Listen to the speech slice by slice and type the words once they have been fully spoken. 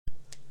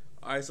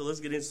All right, so let's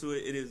get into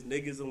it. It is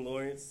Niggas and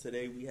Lawrence.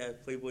 Today we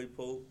have Playboy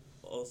Pope.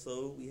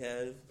 Also, we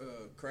have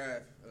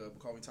Kraft.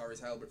 Call me Tyrese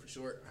Halbert for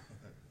short.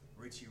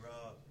 Richie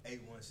Rob,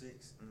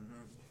 816.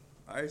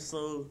 All right,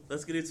 so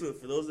let's get into it.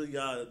 For those of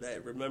y'all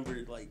that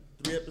remember, like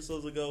 3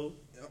 episodes ago,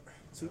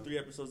 3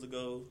 episodes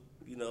ago,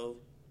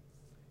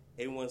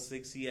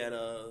 816, he had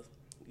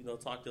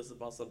talked to us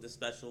about something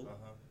special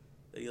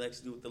that he likes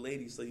to do with the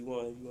ladies. So you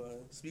want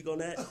to speak on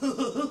that?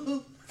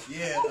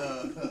 Yeah,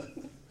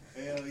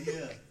 hell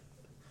yeah.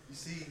 You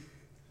see,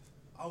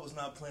 I was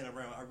not playing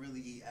around. I really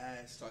eat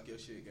ass. Talk your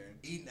shit, gang.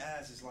 Eating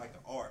ass is like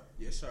an art.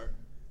 Yes, sir.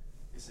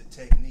 It's a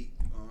technique.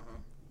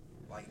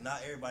 Like,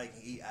 not everybody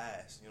can eat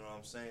ass. You know what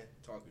I'm saying?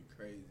 Talking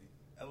crazy.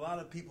 A lot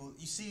of people,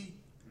 you see,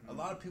 a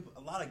lot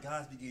of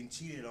guys be getting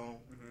cheated on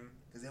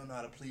because they don't know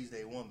how to please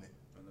their woman.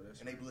 I know that's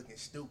and they be looking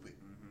stupid.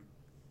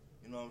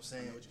 You know what I'm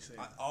saying? I know what you're saying.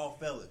 All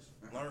fellas,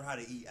 learn how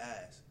to eat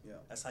ass. Yeah.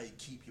 That's how you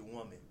keep your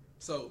woman.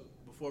 So,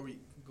 before we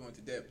go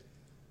into depth,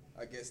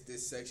 I guess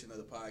this section of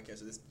the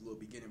podcast, or this little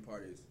beginning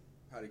part, is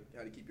how to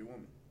keep your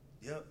woman.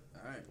 Yep.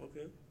 All right.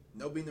 Okay.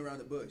 No beating around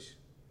the bush.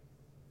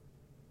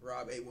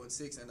 Rob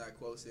 816, and I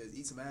quote, says,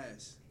 "Eat some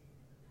ass.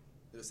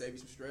 It'll save you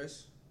some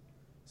stress."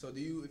 So, if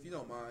you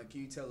don't mind,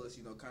 can you tell us,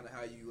 kind of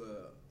how you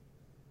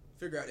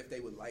figure out if they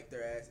would like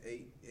their ass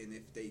ate, and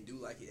if they do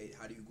like it ate,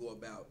 how do you go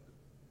about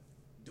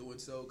doing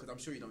so? Because I'm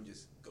sure you don't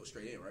just go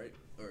straight in, right?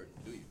 Or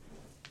do you?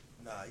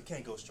 Nah, you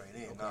can't go straight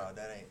in. Okay. Nah,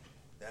 that ain't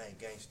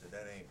gangster.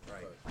 That ain't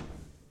right. Okay.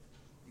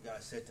 You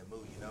gotta set the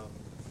mood,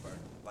 Right.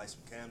 Light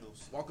some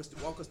candles. Walk us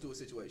through a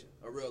situation,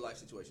 a real life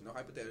situation, no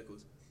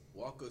hypotheticals.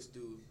 Walk us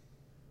through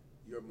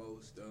your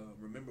most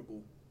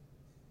memorable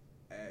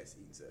ass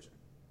eating session.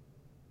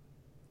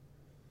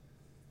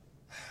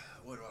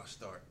 Where do I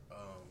start?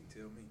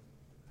 Tell me.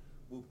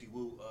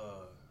 Whoop-de-woo.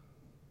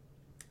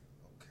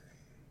 Okay.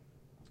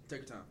 Take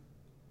your time.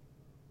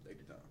 Is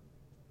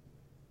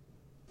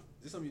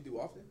this something you do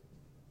often?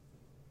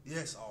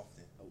 Yes,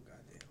 often. Oh,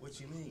 goddamn. What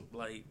you mean?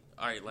 Like,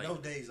 all right, like No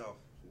days off.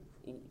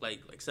 like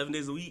 7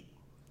 days a week.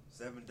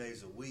 7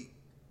 days a week.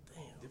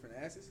 Damn. Different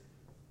asses?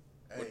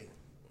 Hey,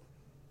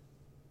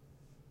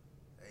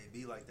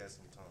 be like that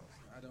sometimes.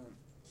 I don't.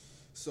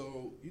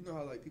 So, you know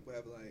how, like, people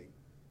have, like,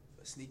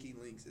 sneaky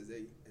links, as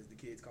the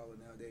kids call it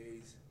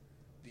nowadays.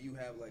 Do you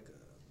have, like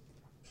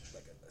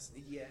a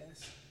sneaky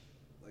ass?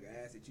 Like an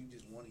ass that you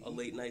just want to eat? A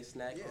late night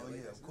snack. Yeah. Oh late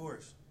yeah, night of snack.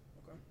 course.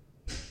 Okay.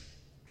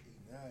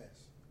 Eating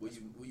ass. Will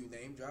you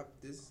name drop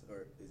this,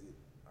 or is it?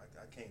 I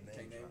can't name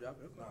Can't name drop. drop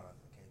it? Okay. Nah, I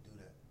can't do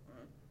that. All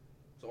right.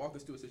 So walk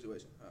us through a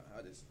situation.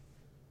 How does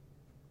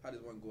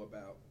one go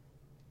about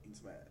eating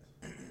some ass?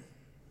 Like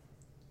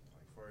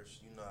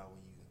first, how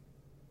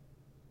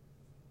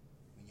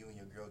when you and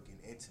your girl getting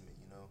intimate,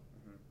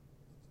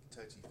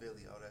 touchy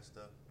feely, all that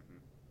stuff.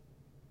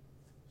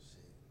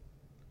 Shit.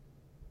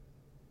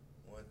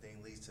 One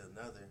thing leads to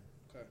another.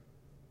 Okay.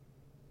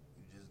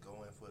 You just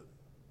go in for.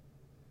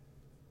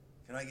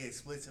 Can I get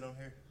explicit on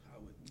here? I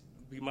would.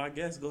 Be my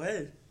guest. Go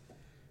ahead.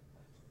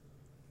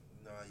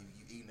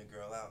 You eating the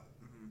girl out.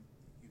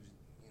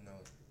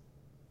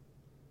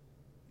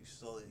 You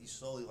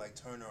slowly like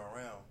turn her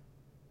around.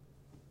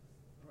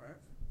 All right.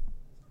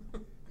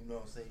 You know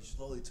what I'm saying? You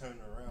slowly turn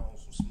her around on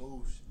some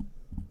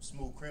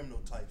smooth criminal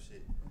type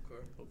shit.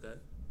 Okay.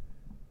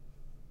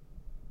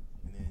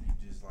 And then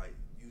you just like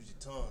use your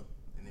tongue,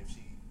 and if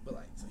she. But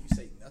like, so you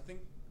say nothing?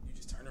 You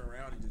just turn her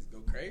around and just go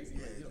crazy?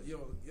 Yeah. Like, you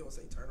don't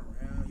say turn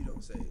around. You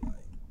don't say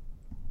like.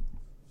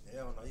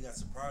 Hell no, you got to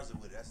surprise her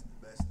with it. That's the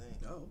best thing.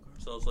 Oh,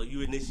 okay. So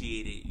you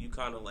initiated. You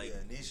kind of like.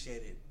 Yeah,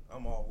 initiated.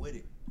 I'm all with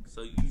it.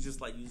 So you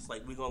just like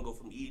we're gonna go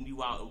from eating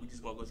you out and we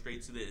just gonna go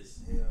straight to this.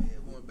 Hell yeah,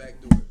 Going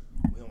back door.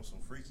 we on some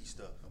freaky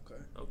stuff.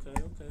 Okay. Okay.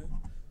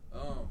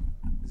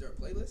 Is there a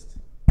playlist?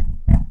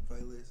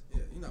 Playlist.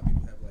 Yeah, people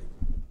have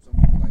some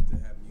people like to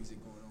have music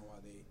going on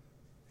while they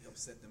help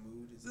set the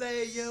mood.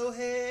 Lay your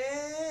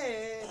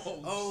head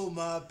on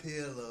my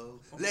pillow.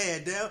 Lay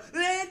it down.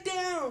 Lay it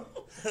down.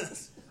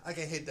 I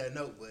can't hit that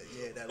note, but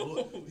yeah, that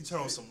Lloyd. You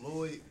turn on some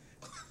Lloyd,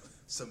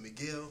 some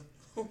Miguel.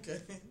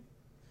 Okay.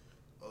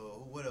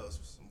 What else?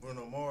 Some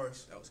Bruno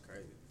Mars. That was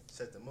crazy.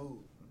 Set the mood.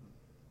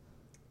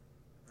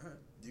 All right.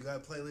 You got a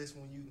playlist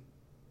when you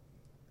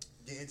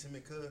get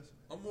intimate, cuz?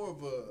 I'm more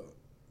of a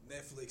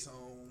Netflix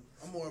home.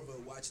 I'm more of a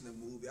watching a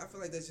movie. I feel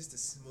like that's just the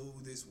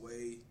smoothest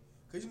way.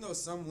 Because,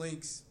 some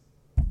links,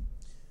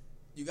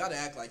 you got to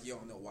act like you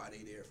don't know why they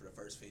there for the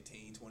first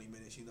 15, 20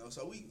 minutes,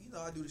 So we,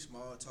 I do the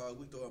small talk.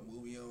 We throw a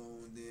movie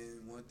on, and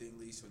then one thing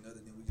leads to another,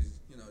 then we just,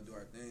 do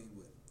our thing.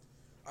 But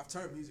I've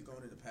turned music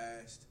on in the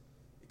past.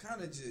 It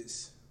kind of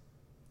just,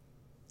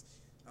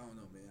 I don't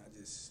know, man. I'm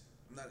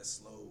not a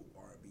slow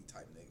R&B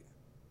type nigga.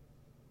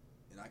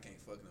 And I can't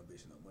fuck no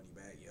bitch no money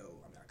bag, yo.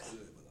 I mean, I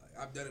could, but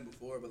I've done it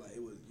before, but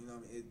it was,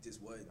 it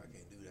just wasn't. I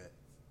can't do that.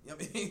 You know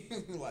what I mean?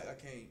 I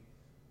can't.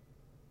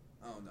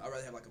 I don't know. I'd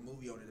rather have a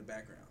movie on in the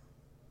background.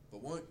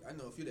 But I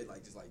know a few that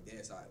just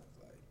dead silence,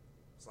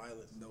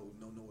 silence, no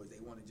noise. They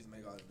want to just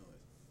make all the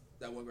noise.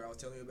 That one girl I was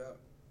telling you about,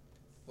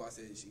 who I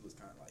said she was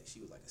kind of she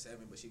was like a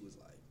 7, but she was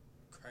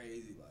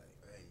crazy,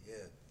 Hey,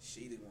 yeah.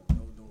 she didn't want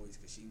no noise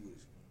because she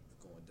was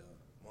going dumb.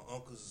 My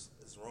uncles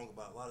is wrong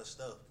about a lot of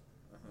stuff.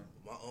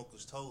 My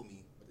uncles told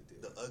me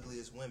the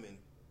ugliest women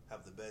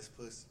have the best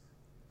pussy.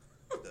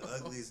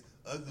 The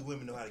ugly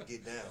women know how to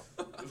get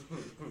down.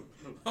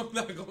 I'm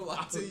not gonna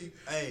lie to you.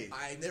 Hey,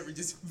 I ain't never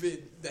just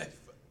been that.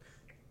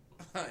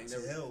 I ain't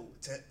never.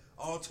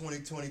 All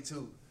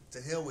 2022.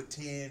 To hell with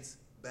tens,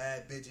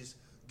 bad bitches.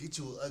 Get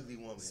you an ugly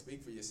woman.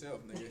 Speak for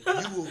yourself,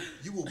 nigga.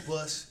 You will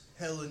bust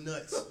hella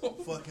nuts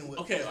fucking with.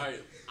 Okay, all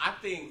right. I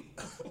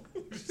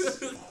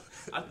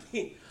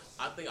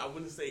think I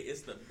wouldn't say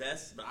it's the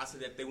best, but I say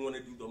that they want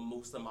to do the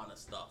most amount of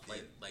stuff.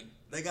 Like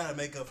they gotta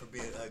make up for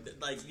being ugly.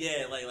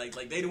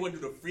 Like they want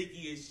to do the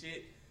freakiest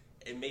shit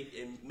and make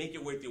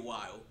it worth your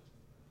while.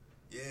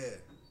 Yeah,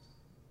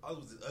 I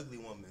was an ugly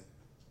woman.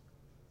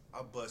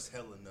 I bust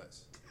hella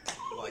nuts.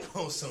 Like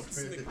on some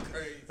crazy.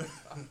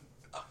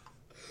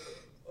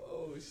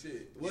 Oh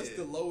shit! What's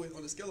the lowest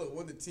on the scale of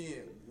 1 to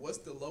 10? What's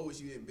the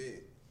lowest you in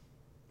bed?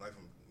 Like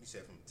you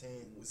said from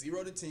 10,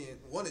 0 to 10,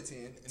 1 to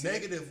 10,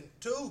 negative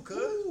 2.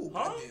 Cause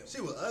huh?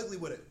 She was ugly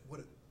with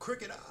a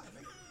crooked eye.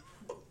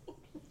 Nigga.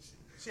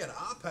 She had an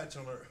eye patch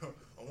on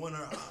one of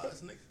her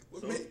eyes. Nigga.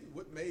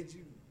 What made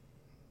you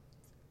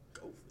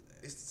go for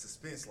that? It's the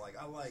suspense. Like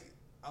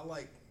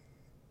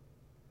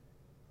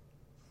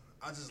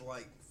I just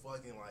like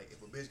fucking like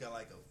if a bitch got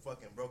like a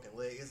fucking broken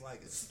leg, it's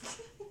like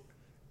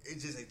it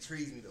just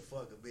intrigues me to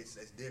fuck a bitch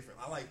that's different.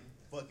 I like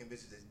fucking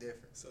bitches that's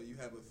different. So you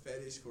have a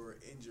fetish for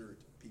injured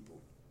people.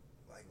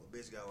 Like a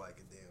bitch got like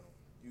a damn.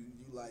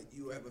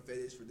 You have a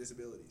fetish for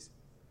disabilities.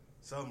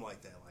 Something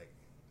like that. Like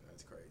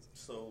that's crazy.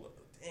 So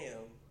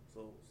damn.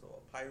 So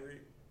a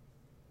pirate.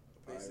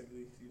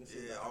 Basically.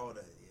 Yeah, all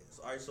that. Yeah.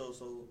 So, all right.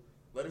 So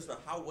let us know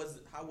how was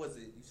it?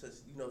 You said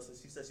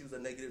since she said she was a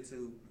 -2.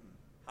 Mm-hmm.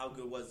 How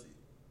good was it?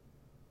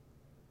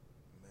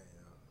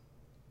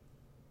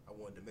 I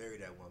wanted to marry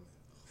that woman,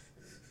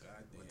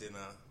 but then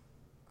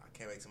I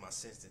came back to my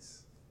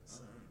senses.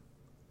 So,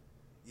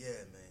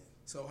 yeah, man.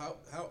 So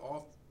how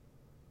off?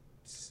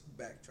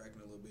 Backtracking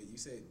a little bit, you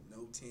said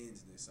no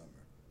 10s this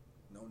summer,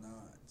 no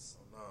 9s.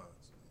 No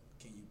 9s.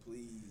 Can you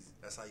please?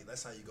 That's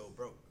how you go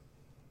broke.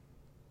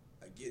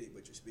 I get it,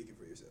 but you're speaking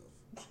for yourself.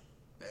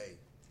 Hey,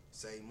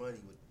 save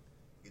money with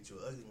get you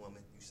an ugly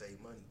woman. You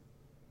save money.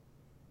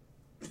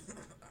 I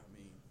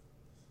mean.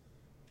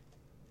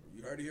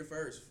 You heard it here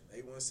first.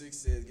 816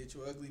 says, get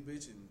your ugly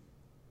bitch and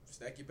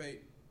stack your pay.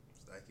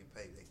 Stack your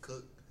pay. They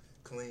cook,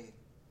 clean,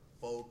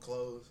 fold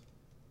clothes.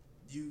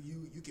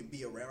 You can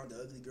be around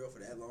the ugly girl for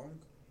that long?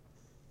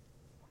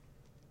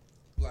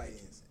 Like,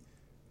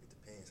 it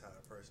depends how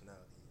her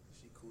personality is.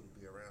 If she cool to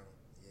be around,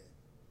 yeah.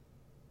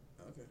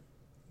 Okay.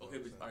 Okay,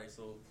 but all right.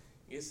 So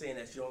you're saying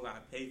that she don't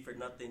gotta pay for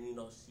nothing. You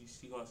know,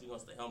 she gonna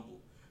stay humble.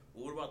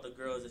 But what about the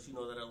girls that you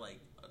know that are like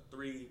a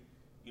 3?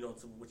 You know,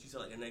 to what you said,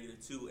 like a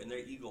 -2, and their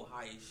ego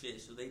high as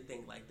shit, so they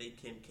think like they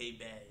Kim K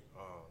bad.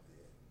 Oh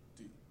yeah,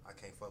 dude, I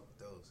can't fuck with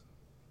those.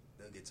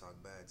 They'll get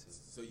talked bad too.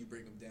 So you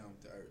bring them down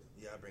to earth.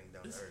 Yeah, I bring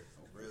them down to earth.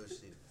 Real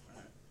shit.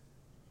 All right.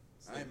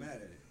 So I ain't mad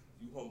at it.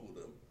 You humble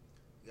them.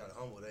 You gotta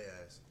humble their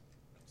ass.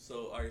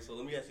 So all right, so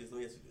let me ask you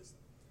this.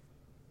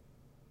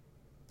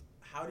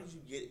 How did you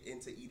get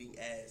into eating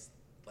ass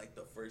like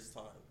the first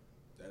time?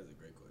 That is a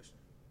great question.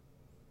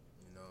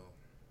 You know.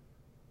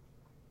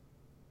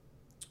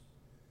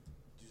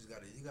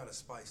 You gotta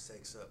spice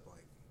sex up.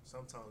 Like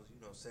sometimes,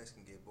 sex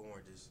can get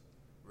boring, just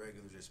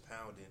regular, just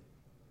pounding.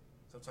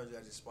 Sometimes you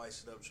gotta just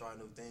spice it up, try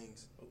new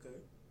things. Okay.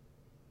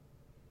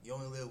 You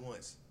only live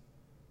once.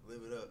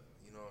 Live it up.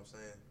 You know what I'm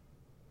saying?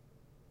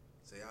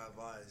 So I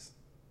advise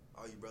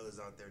all you brothers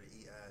out there to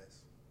eat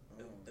ass.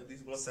 At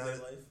least once in your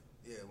life.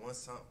 Yeah,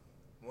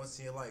 once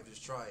in your life,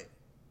 just try it.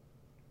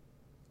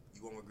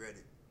 You won't regret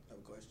it. I have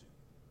a question.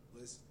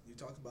 You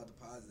talked about the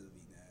positive of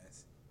eating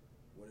ass.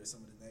 What are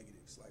some of the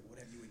negatives? Like, what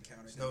have you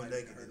encountered? No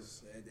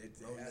negatives.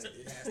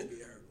 It has to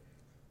be a hurdle.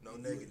 No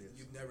negatives.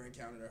 You've never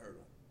encountered a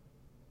hurdle.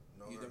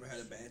 No. You've never had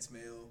a bad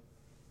smell.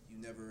 You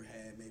never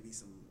had maybe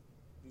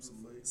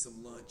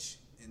some lunch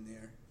in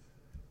there.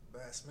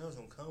 Bad smells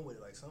don't come with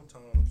it. Like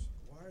sometimes.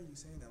 Why are you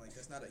saying that? Like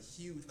that's not a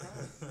huge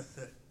problem.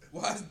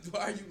 Why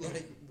are you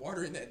like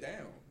watering that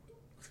down?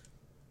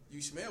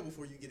 You smell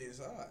before you get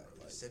inside.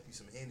 Like, sip you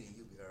some Henny and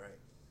you'll be all right.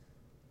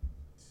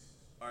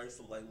 All right,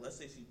 so like let's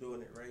say she's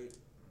doing it right,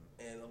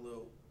 and a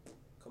little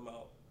come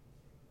out.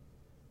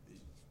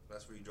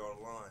 That's where you draw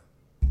the line.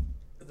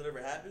 Has it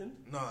ever happened?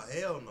 Nah,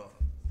 hell no.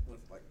 With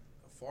like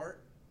a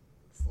fart?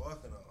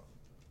 Fucking no.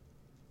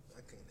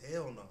 I can't.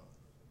 Hell no.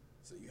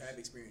 So you have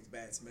experienced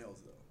bad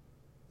smells though.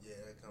 Yeah,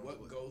 that comes.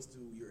 What goes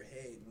through your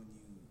head when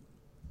you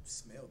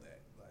smell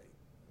that? Like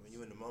when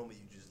you're in the moment,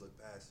 you just look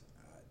past it.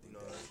 I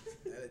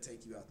think that'll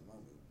take you out the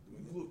moment. You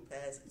look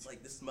past. It's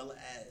like the smell of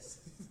ass.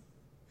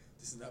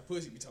 This is not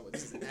pussy. We talking about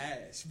this is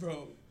ash,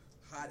 bro.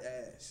 Hot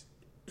ash.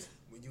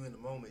 When you in the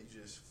moment,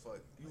 you just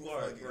fuck. You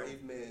are a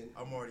brave man.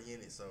 I'm already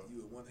in it, so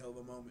you in one hell of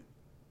a moment.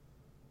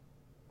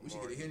 We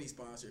should get a Henny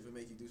sponsor if it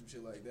make you do some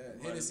shit like that.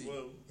 Hennessy,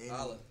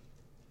 holla.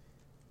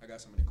 I got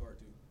some in the car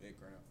too. Big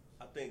crown.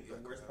 I think the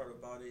worst part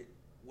about it.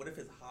 What if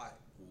it's hot?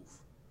 Oof.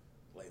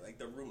 Like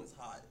the room is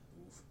hot.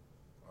 Oof.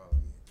 Oh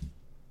yeah.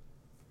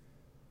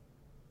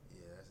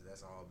 Yeah,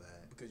 that's all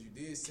bad. Because you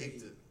did say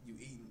Keep you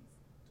eating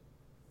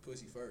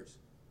pussy first,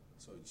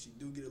 so she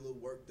do get a little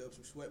worked up.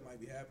 Some sweat might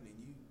be happening.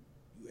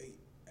 You ate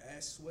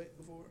ass sweat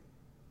before?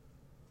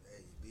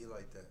 Hey, you be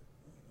like that.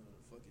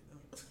 Fuck it, no.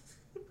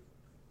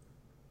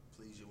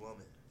 Please your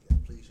woman. You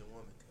gotta please your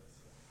woman.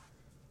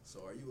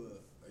 So are you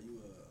a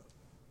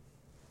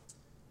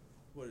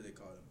what do they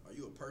call them? Are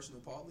you a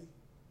personal poly?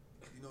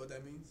 You know what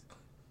that means?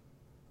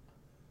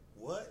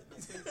 What?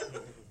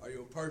 Are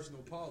you a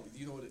personal poly? Do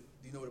you know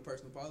what a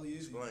personal poly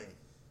is? Explain.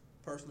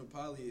 Personal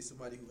poly is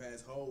somebody who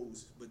has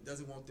hoes but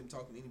doesn't want them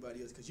talking to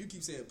anybody else. Because you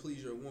keep saying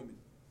please your woman,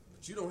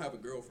 but you don't have a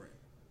girlfriend.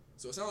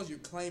 So it sounds like you're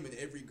claiming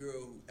every girl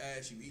who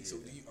ass you eat. Yeah. So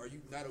are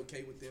you not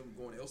okay with them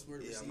going elsewhere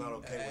to receive I'm not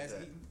okay with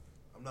that. eating?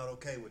 I'm not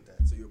okay with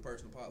that. So you're a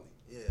personal poly?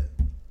 Yeah.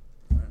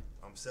 Right.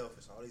 I'm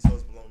selfish. All these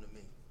hoes belong to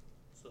me.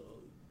 So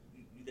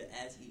you the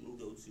ass eating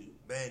go-to.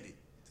 Bandit.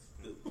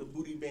 The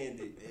booty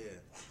bandit. Yeah.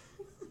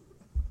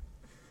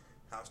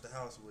 House to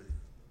house with it.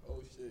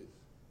 Oh, shit.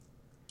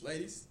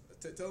 Ladies,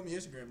 tell me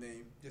your Instagram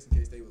name, just in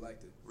case they would like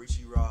to.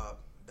 Richie Rob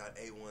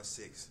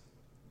 .816.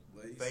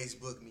 Ladies.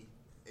 Facebook me.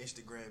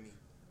 Instagram me.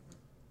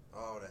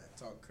 All that.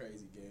 Talk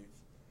crazy, gang.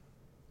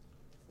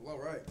 Well,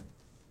 all right.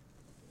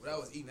 Well, that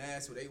was eating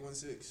ass with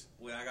 816.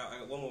 Wait, I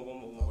got one more.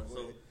 Oh,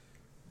 So,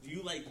 do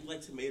you like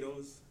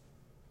tomatoes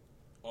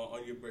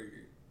on your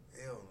burger?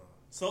 Hell no.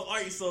 So, all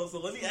right. So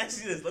let me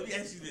ask you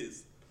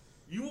this.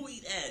 You will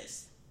eat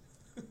ass,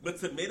 but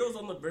tomatoes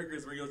on the burger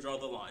is where you'll draw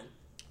the line.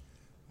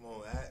 Come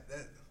on,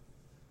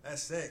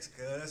 that's sex,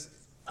 cuz.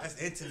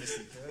 That's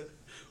intimacy, cuz.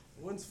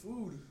 One's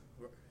food.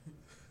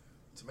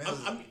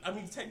 Tomatoes. I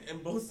mean,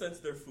 in both sense,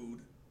 they're food.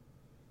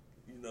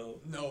 You know.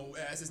 No,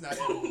 ass is not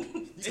edible.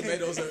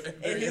 Tomatoes are.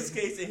 In his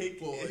case, You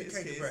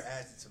can't compare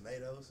ass to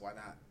tomatoes. Why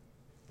not?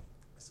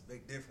 That's a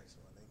big difference,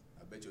 my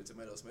nigga. I bet you a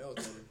tomato smells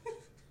better.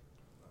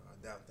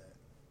 I doubt that.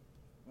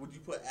 Would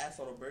you put ass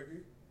on a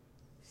burger?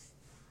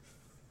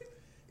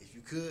 If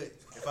you could,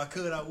 if I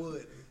could, I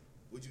would.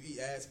 Would you eat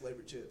ass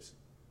flavored chips?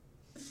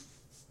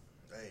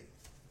 Hey,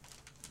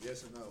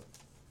 Yes or no?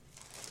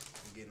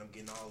 I'm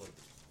getting all of it.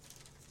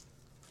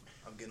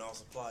 I'm getting all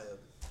supply of it.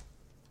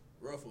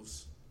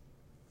 Ruffles.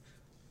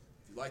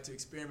 If you like to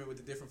experiment with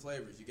the different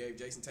flavors, you gave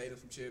Jason Tatum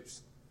some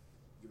chips,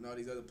 giving all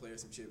these other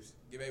players some chips.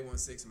 Give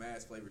A16 some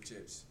ass flavored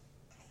chips.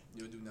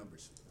 You'll do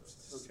numbers.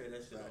 Okay,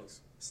 that's facts.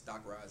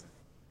 Stock rising.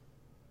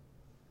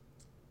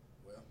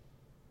 Well,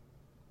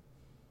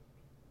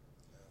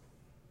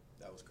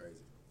 that was crazy.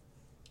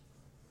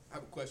 I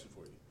have a question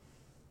for you.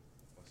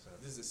 What's up?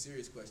 This is a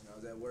serious question. I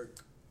was at work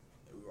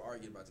and we were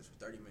arguing about this for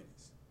 30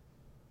 minutes.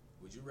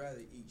 Would you rather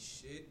eat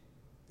shit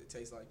that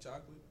tastes like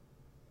chocolate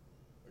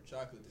or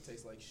chocolate that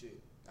tastes like shit?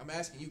 I'm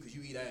asking you because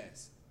you eat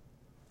ass.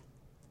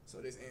 So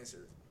this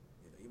answer,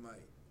 you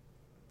might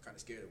kind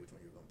of scared of which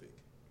one you're going to pick.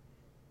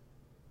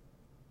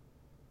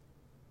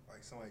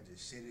 Like somebody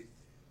just shit it.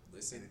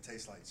 Listen. And it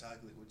tastes like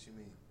chocolate. What you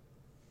mean?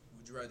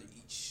 Would you rather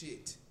eat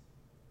shit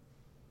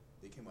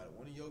that came out of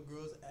one of your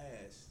girl's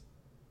ass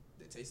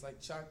that tastes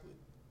like chocolate,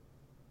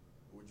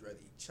 or would you rather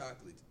eat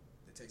chocolate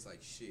that tastes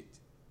like shit?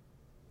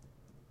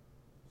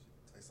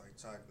 Tastes like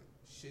chocolate.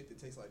 Shit that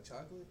tastes like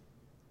chocolate?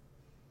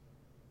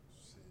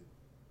 Shit.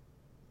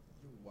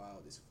 You're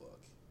wild as fuck.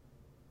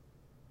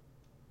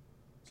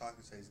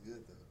 Chocolate tastes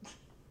good though.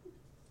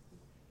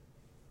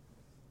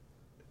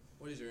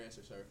 What is your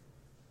answer, sir?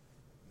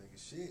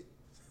 Nigga, shit.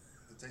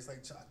 It tastes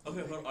like chocolate.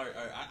 Okay, hold on. All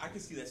right. I can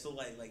see that. So,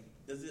 like,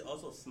 does it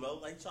also smell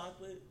like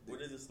chocolate, or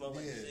does it smell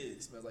like shit?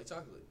 It smells like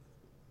chocolate.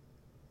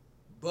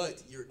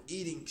 But you're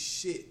eating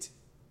shit.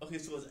 Okay,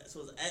 so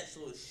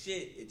it's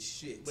shit. It's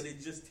shit. But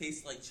it just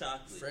tastes like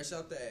chocolate. Fresh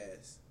out the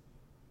ass,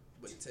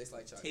 but it tastes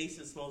like chocolate. Tastes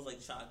and smells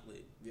like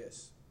chocolate.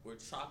 Yes. Or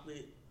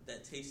chocolate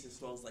that tastes and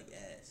smells like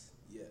ass.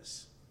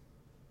 Yes.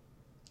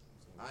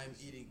 I'm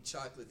eating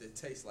chocolate that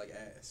tastes like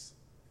ass.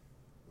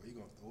 Well, you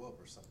gonna throw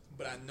up or something?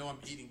 But I know I'm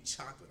eating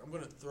chocolate. I'm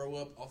gonna throw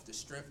up off the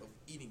strength of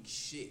eating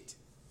shit.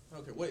 I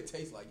don't care what it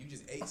tastes like. You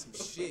just ate some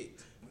shit.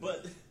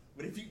 But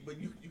if you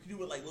can do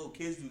what like little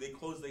kids do. They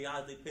close their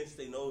eyes, they pinch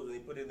their nose, and they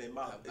put it in their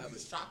mouth.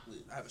 It's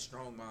chocolate. I have a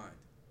strong mind.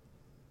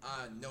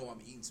 I know I'm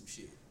eating some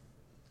shit.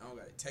 I don't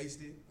gotta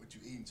taste it. But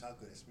you eating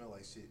chocolate that smell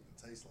like shit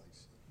and tastes like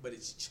shit. But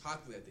it's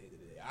chocolate at the end of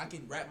the day. I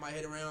can wrap my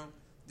head around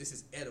this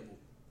is edible.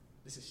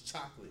 This is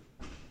chocolate.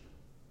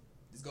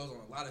 This goes on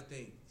a lot of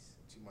things.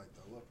 But you might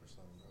throw up or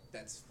something, bro.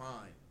 That's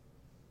fine.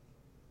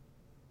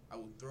 I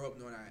will throw up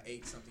knowing I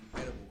ate something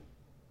edible.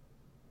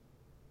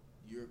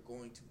 You're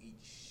going to eat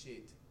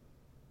shit.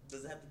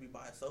 Does it have to be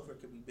by itself, or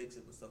can we mix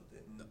it with something?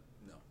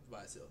 No,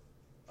 by itself.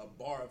 A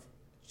bar of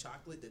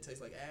chocolate that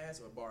tastes like ass,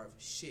 or a bar of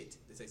shit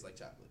that tastes like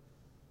chocolate.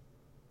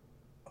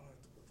 I'll have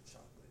to put the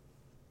chocolate.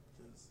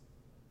 Cause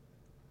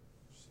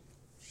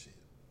Shit.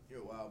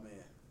 You're a wild man.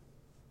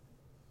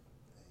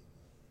 Hey,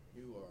 man.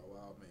 You are a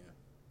wild man.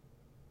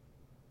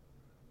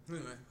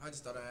 Anyway, I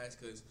just thought I'd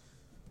ask because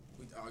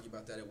we argued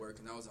about that at work,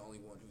 and I was the only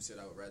one who said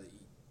I would rather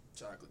eat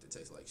chocolate that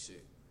tastes like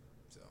shit.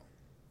 So,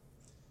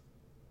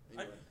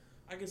 anyway.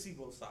 I can see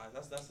both sides.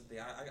 That's the thing.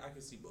 I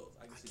can see both.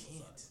 I can see both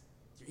can't. sides.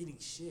 You're eating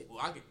shit. Well,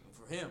 I get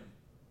for him.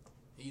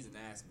 He's an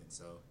assman,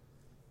 so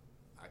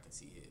I can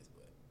see his.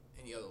 But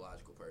any other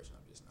logical person,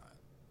 I'm just not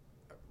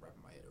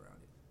wrapping my head around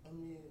it. I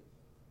mean,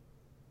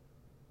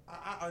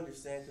 I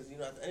understand because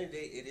at the end of the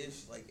day, it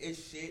is like it's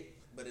shit,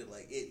 but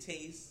it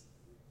tastes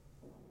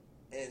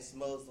and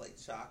smells like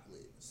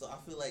chocolate. So I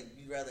feel like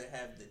you'd rather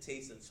have the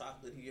taste of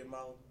chocolate in your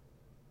mouth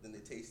than the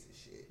taste of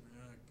shit.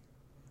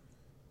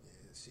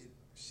 Yeah,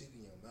 shit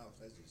in your mouth.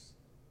 That's just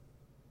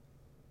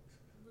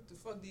What the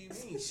fuck do you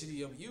mean, shitty?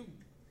 You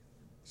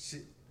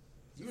shit.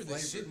 you were the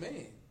shit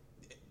man.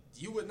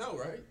 You would know,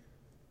 right?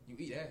 You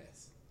eat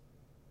ass.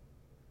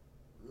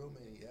 Real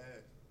man eat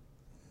ass.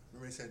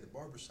 Remember they said at the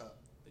barbershop.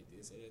 They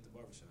did say that at the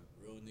barbershop.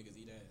 Real niggas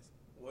eat ass.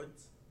 What?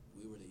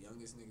 We were the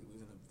youngest niggas. We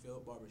was in a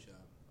field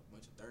barbershop. A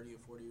bunch of 30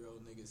 and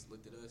 40-year-old niggas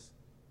looked at us.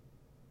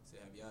 Said,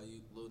 "Have y'all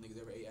you little niggas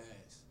ever ate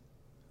ass?"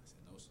 I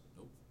said, "No,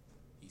 nope."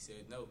 He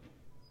said, "No."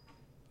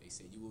 They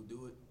said, "You will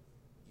do it.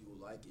 You will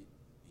like it.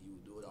 And you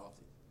will do it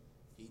often."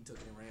 He took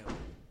it and ran with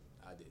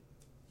it. I did.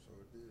 Sure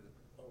did.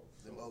 Oh,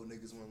 Them old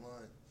niggas went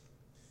lying.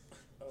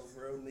 a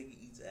real nigga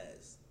eats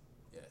ass.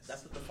 Yes.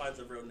 That's what defines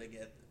a real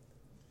nigga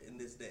in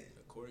this day.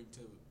 According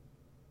to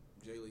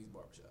Jay Lee's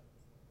barbershop.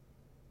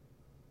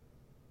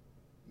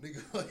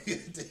 Nigga, what you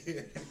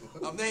there?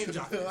 I'm name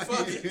dropping.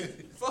 Fuck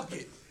it. Fuck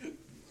it.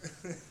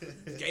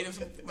 Get him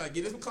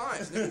some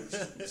clients,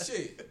 nigga.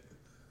 Shit.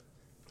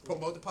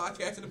 Promote the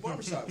podcast in the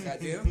barbershop,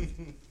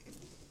 goddamn.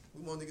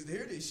 We want niggas to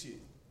hear this shit.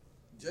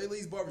 Jay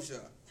Lee's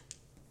barbershop.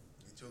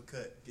 Get you a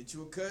cut. Get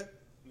you a cut.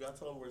 You gotta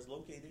tell them where it's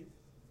located.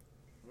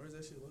 Where's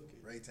that shit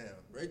located? Raytown.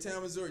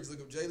 Raytown, Missouri. Just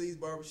look up Jay Lee's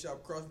barbershop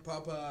across from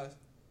Popeyes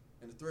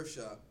and the thrift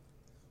shop.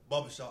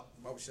 Barbershop.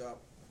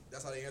 Barbershop.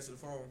 That's how they answer the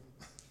phone.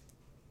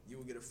 You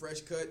will get a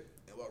fresh cut,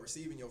 and while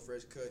receiving your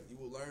fresh cut, you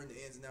will learn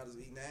the ins and outs of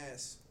eating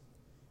ass,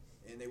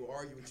 and they will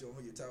argue with you on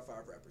who your top 5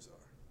 rappers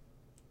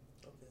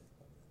are. Okay.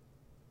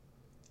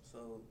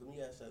 So let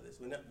me ask you this: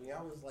 when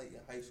I was like in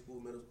high school,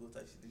 middle school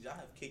type shit, did y'all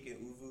have Kick and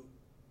Uvu?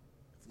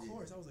 Of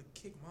course, I was a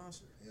kick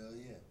monster. Hell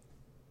yeah.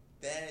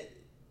 That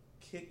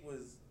Kick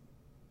was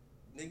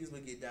niggas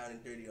would get down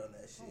and dirty on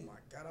that shit. Oh my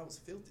god, I was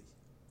filthy.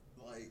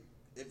 Like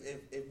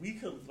if we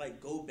could like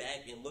go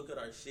back and look at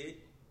our shit,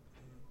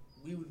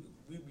 we'd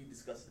be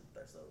disgusted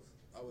with ourselves.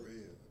 I would.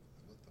 Real.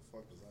 What the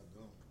fuck was I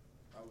doing?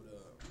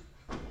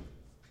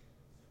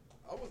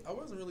 I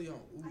wasn't really on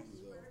Uber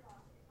though, Yeah,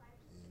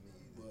 me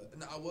either. but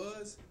no, I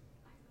was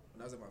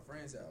when I was at my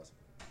friend's house.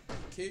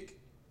 Kick,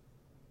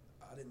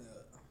 I didn't.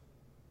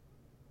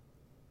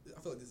 I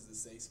feel like this is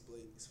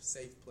a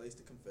safe place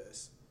to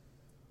confess.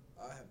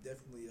 I have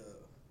definitely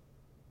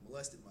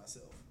molested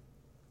myself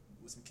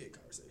with some kick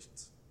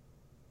conversations.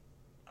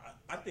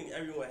 I think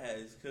everyone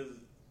has because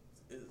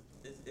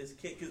it's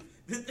Kick. Cause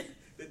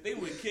the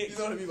thing with Kick, You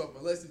know what I mean about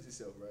molested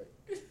yourself,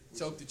 right?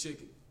 Choke the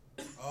chicken,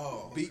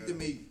 Oh, beat okay. the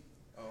meat,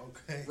 Oh,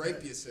 okay.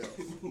 rape yourself.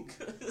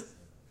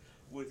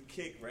 with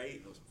Kick,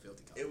 right? Those some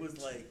filthy It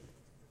was like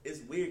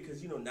it's weird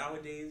because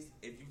nowadays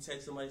if you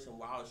text somebody some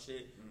wild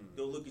shit,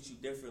 they'll look at you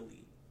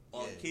differently.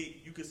 On Yeah.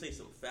 Kick, you could say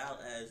some foul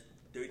ass,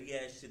 dirty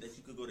ass shit that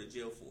you could go to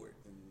jail for.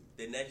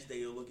 The next day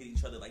you'll look at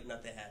each other like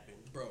nothing happened.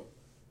 Bro,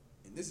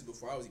 and this is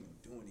before I was even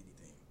doing anything.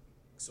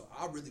 So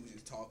I really was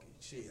just talking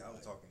shit. Yeah, I was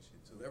Like, talking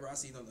shit too. Whatever I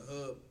seen on the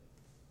hub,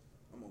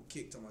 I'm gonna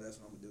kick. Talking about that's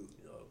what I'm gonna do.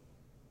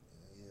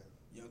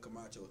 Yeah. Young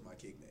Camacho is my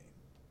kick name.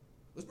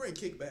 Let's bring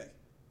Kick back.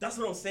 That's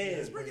what I'm saying.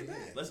 Let's bring it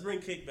back. Let's bring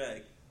Kick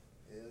back.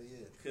 Hell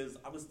yeah. Because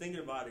I was thinking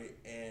about it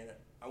and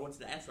I went to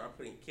the app store. I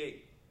put in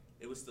Kick.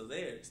 It was still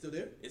there. Still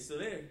there? It's still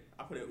there.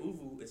 I put in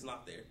Uvu. It's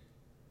not there.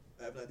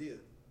 I have an idea.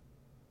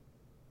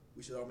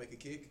 We should all make a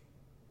kick.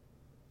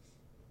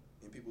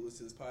 And people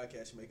listen to this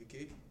podcast should make a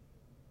kick.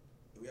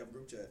 And we have a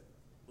group chat.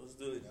 Let's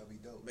do it. That'd be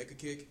dope. Make a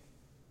kick.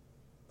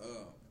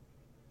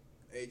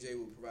 AJ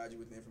will provide you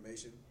with the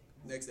information.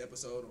 Next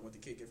episode on what the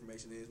kick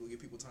information is. We'll give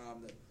people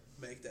time to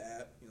make the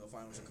app.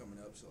 Finals are coming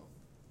up, so.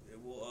 Yeah,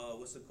 we'll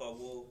what's it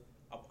called?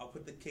 I'll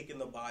put the Kick in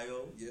the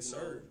bio. Yes,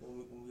 sir.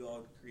 When we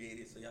all create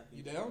it, so y'all can.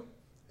 You down?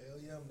 Hell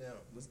yeah, I'm down.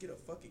 Let's get a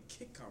fucking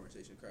kick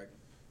conversation cracking.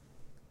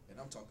 And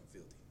I'm talking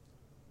filthy.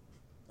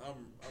 I'm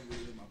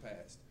reliving my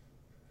past.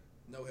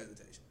 No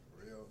hesitation.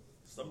 Real.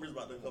 Summer's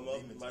about to come up.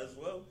 Might as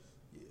well.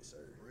 Yes,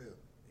 sir. Real.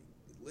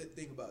 The lit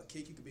thing about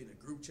kick, you could be in a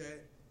group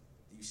chat,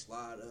 you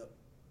slide up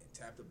and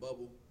tap the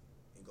bubble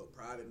and go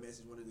private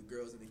message one of the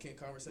girls in the kick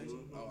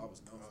conversation. Mhm. Oh, I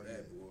was known for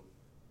that, yeah. boy.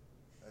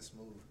 That's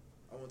smooth.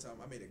 One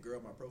time I made a girl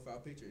my profile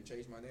picture and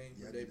changed my name.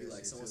 Yeah, I They'd did be that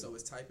like, shit so and so too.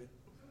 is typing.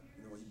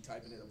 When you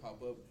type in, it'll pop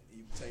up.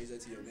 You change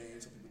that to your name,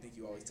 so people think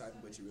you always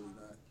typing, but you're really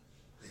not.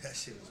 That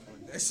shit was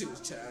funny. That shit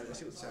was childish. That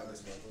shit was Childish,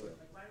 childish. but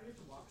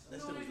That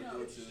shit was a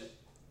good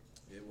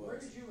too. It Where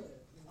was. did you live?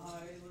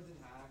 I lived in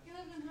Hack. You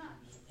live in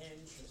Hatch.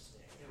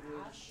 Interesting.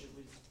 Hash? It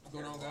was What's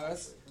going on,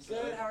 guys?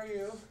 good. How are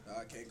you?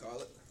 I can't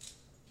call it.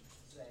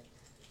 Say.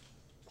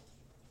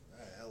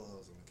 I had hella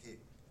hoes on the kick.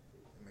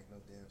 It make no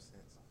damn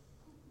sense.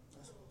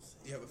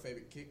 Do you have a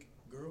favorite kick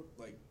girl?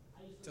 Like,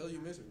 tell her you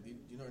miss her. Do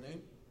you know her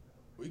name?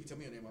 Or you can tell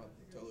me her name. I'll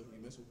tell her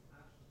you miss her.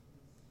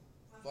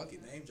 Fuck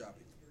it, name drop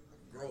it.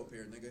 Grow up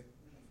here, nigga.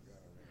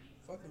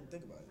 Fuck them,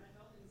 think about it.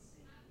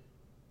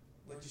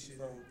 What What you you should,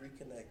 from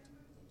Reconnect?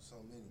 So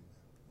many,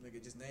 man.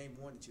 nigga, just name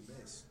one that you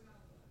miss.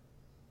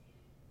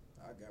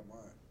 I got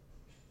mine.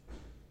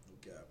 No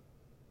cap.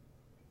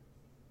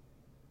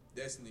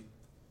 Destiny,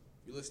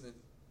 you listening?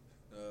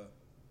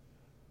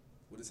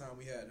 What the time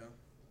we had, huh?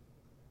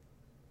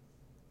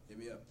 Hit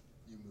me up.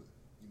 You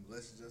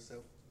molested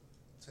yourself?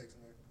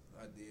 Texting her?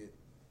 I did.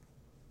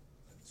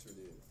 I sure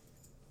did.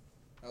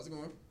 How's it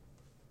going?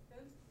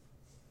 Good.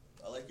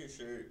 I like your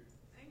shirt.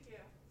 Thank you.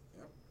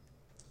 Yep.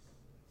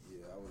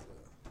 Yeah, I was.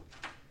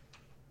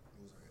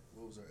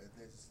 What was her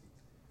ethnicity?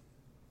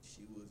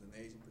 She was an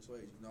Asian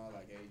persuasion. You know, I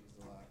like Asians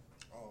a lot.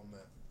 Oh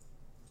man,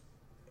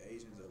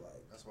 Asians are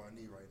like. that's what I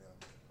need right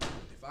now.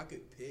 If I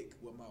could pick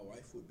what my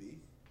wife would be,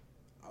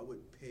 I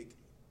would pick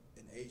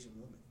an Asian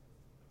woman.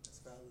 That's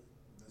valid.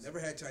 Never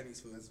had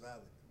Chinese food. That's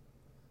valid.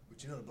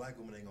 But you know the black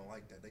woman ain't gonna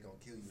like that. They gonna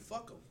kill you.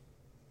 Fuck them.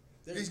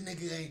 This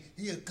nigga ain't.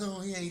 He a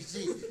con. He ain't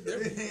shit.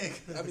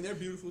 I mean, they're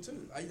beautiful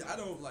too. I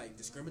don't like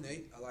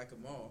discriminate. I like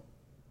them all,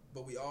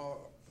 but we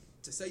all.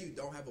 To say you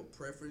don't have a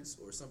preference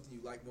or something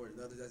you like more than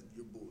others, that's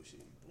your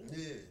bullshit.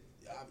 Yeah.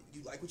 I mean,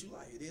 you like what you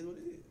like. It is what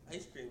it is.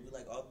 Ice cream, we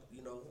like all,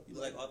 you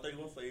like all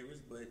 31 flavors,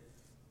 but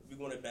if we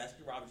going to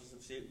Baskin Robbins or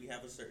some shit, we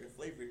have a certain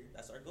flavor.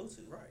 That's our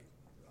go-to. Right.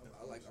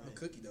 I'm a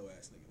cookie dough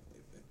ass nigga.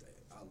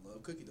 I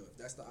love cookie dough. If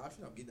that's the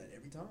option, I'm getting that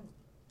every time.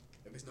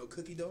 If it's no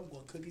cookie dough, I'm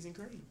going cookies and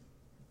cream.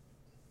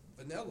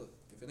 Vanilla.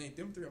 If it ain't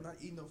them three, I'm not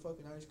eating no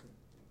fucking ice cream.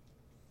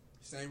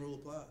 Same rule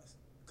applies.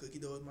 Cookie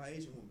dough is my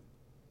Asian woman.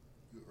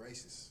 You a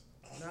racist.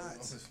 I'm not. I'm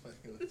just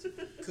fucking with you.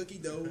 Cookie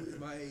dough is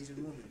my Asian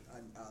woman.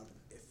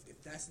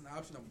 If that's an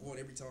option, I'm going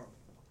every time.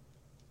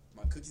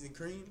 My cookies and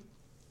cream.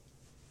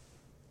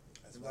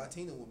 That's Them valid.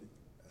 Latina woman.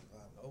 That's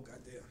valid. Oh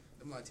goddamn,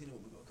 them Latina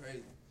women go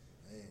crazy.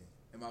 Man.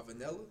 And my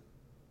vanilla.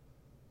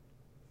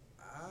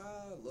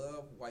 I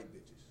love white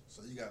bitches.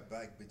 So you got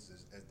black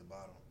bitches at the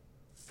bottom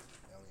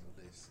on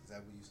your list. Is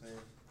that what you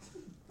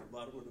saying? The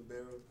bottom of the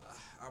barrel.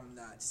 I'm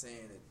not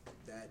saying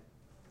that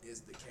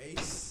is the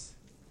case,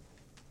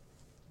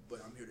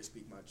 but I'm here to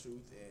speak my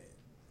truth,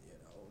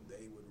 and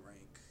they would rank.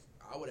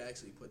 I would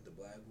actually put the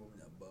black woman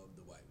above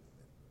the white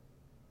woman.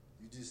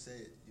 You just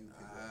said you would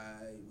pick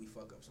black. We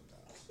fuck up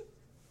sometimes.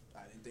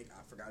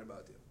 I forgot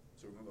about them.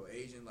 So we're gonna go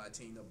Asian,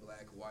 Latina,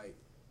 black, white,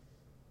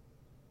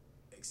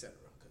 etc.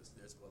 Because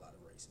there's a lot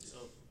of races.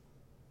 So,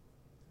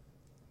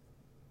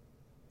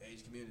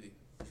 Asian community.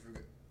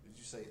 Did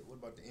you say, what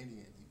about the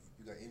Indian?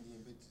 You got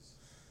Indian bitches?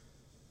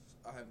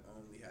 I have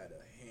only had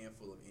a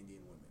handful of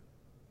Indian women.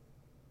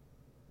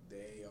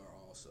 They are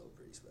also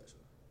pretty special.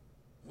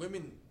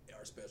 Women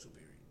are special,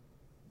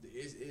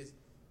 period.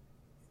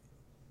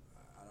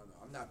 I don't know.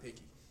 I'm not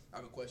picky. I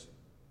have a question.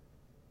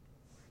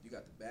 You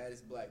got the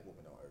baddest black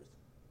woman on earth,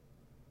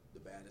 the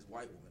baddest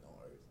white woman on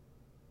earth,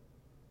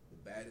 the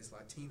baddest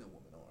Latina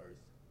woman on earth,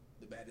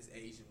 the baddest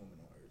Asian woman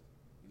on earth.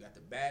 You got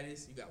the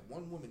baddest. You got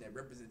one woman that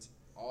represents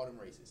all them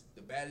races,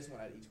 the baddest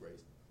one out of each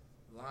race,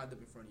 lined up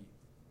in front of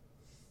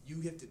you.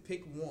 You have to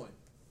pick one,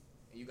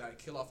 and you got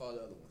to kill off all the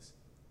other ones.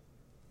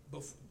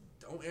 But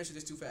don't answer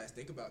this too fast.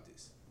 Think about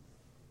this.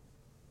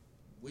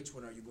 Which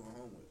one are you going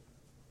home with?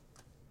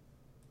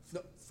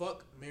 No,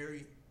 fuck,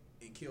 marry,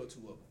 and kill two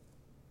of them.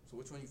 So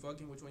which one you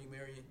fucking? Which one you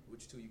marrying?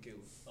 Which two you killing?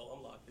 oh,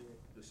 I'm locked in.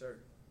 Yes, sir.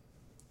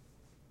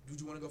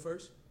 Did you want to go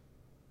first?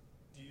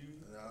 Do you?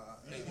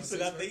 Hey, You one still six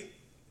got first? bait?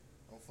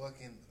 I'm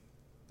fucking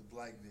the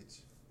black bitch.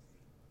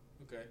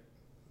 Okay.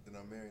 Then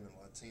I'm marrying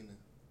a Latina.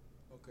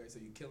 Okay, so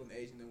you killing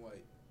Asian and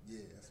white. Yeah,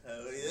 that's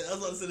Hell yeah. I was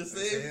about to say the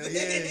same Hell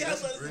thing. yeah, I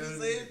was that's about to say the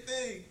real same nigga.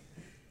 thing.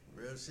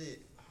 real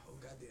shit. Oh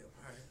goddamn!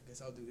 All right, I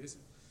guess I'll do this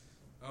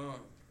one.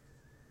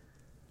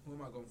 Who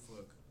am I gonna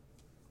fuck?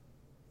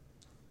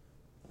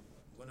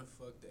 I'm gonna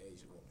fuck the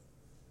Asian woman.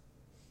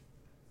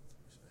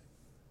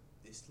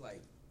 It's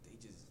like they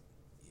just,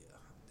 yeah.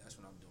 That's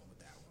what I'm doing with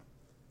that one.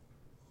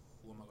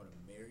 Who am I gonna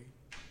marry?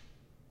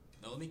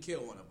 No, let me kill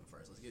one of them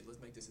first. Let's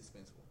make this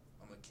suspenseful.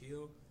 I'm gonna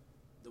kill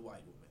the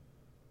white woman.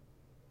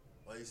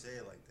 Why you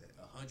say it like that?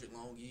 100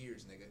 long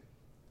years, nigga.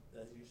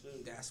 As you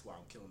should. That's why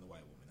I'm killing the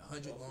white woman.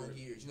 100 Oh, long for-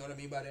 years. You know what I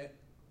mean by that?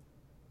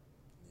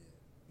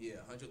 Yeah.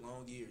 Yeah, 100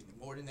 long years.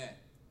 More than that.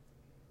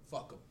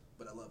 Fuck them,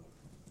 but I love them.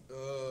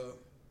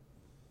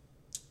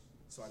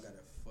 So I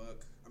gotta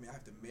fuck. I mean, I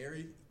have to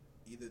marry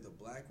either the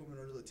black woman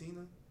or the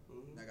Latina,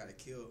 Mm-hmm. and I gotta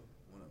kill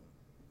one of them.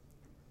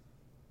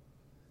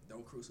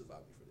 Don't crucify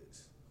me for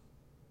this.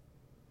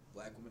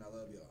 Black women, I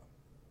love y'all.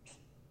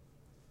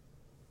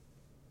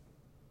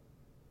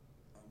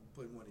 I'm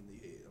putting one in the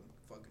head.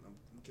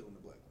 I'm killing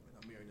the black woman.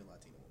 I'm marrying the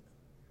Latina woman.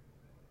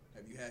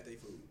 Have you had their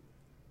food?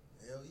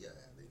 Hell yeah,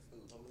 I have they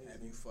food.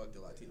 Have you fucked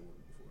a Latina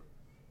woman before?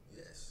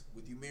 Yes.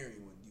 With you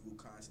marrying one, you will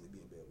constantly be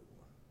in bed with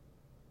one.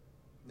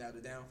 Now,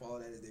 the downfall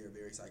of that is they are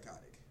very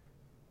psychotic.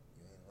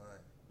 You ain't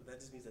lying. But that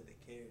just means that they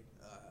care.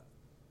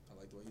 I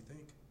like the way you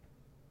think.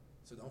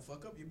 So don't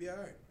fuck up, you'll be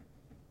alright.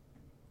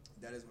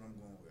 That is what I'm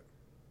going with.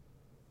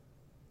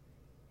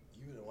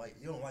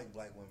 You don't like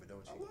black women,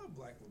 don't I you? love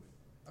black women.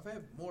 I've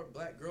had more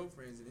black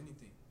girlfriends than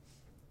anything.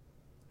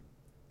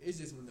 It's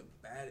just when the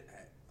bad.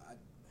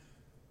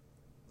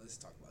 Let's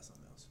talk about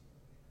something else.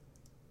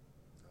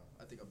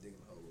 I think I'm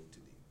digging the whole road too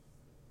deep.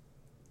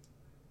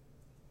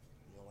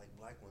 You don't like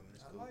black women?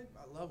 It's I cool.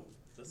 love them.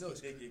 Let's No,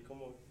 it's dig it.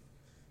 Come on.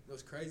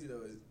 What's crazy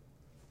though is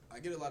I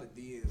get a lot of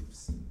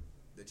DMs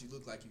that you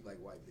look like you like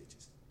white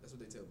bitches. That's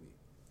what they tell me.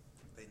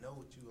 They know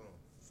what you on.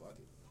 Fuck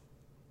it.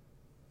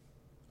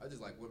 I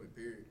just like women.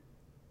 Period.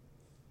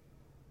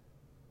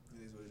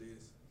 It is what it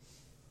is.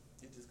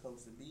 It just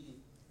comes to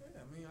be. Yeah,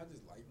 I mean, I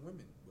just like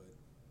women, but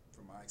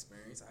from my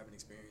experience, I haven't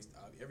experienced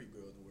every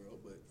girl in the world,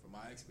 but from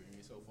my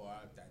experience so far,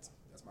 that's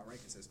my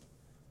ranking system.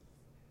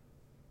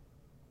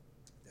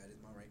 That is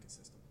my ranking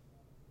system.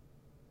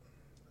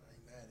 I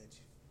ain't mad at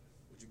you.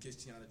 Would you kiss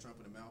Tiana Trump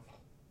in the mouth?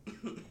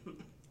 No.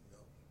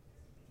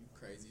 You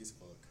crazy as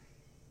fuck.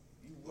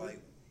 You like?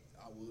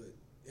 I would.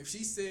 If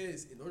she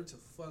says, in order to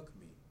fuck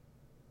me,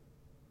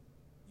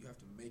 you have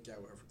to make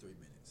out with her for 3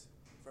 minutes.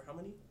 For how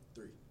many?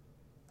 3.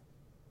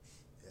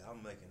 Yeah,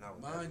 I'm making out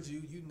with Mind that.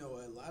 you know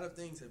a lot of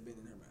things have been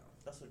in her mouth.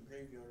 That's a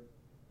graveyard.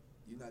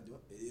 You're not doing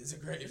it. Is a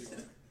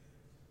graveyard.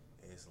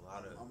 It's a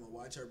lot of. I'm gonna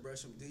watch her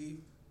brush them teeth.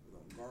 We're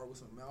gonna gargle with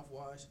some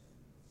mouthwash.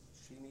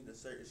 She needs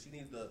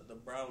the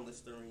brown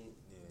Listerine.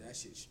 Yeah. That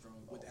shit's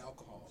strong with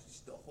alcohol.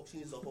 She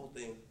needs the whole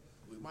thing.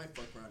 We might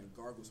fuck around and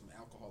gargle some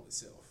alcohol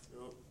itself.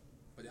 Yup.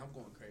 But I'm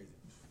going crazy.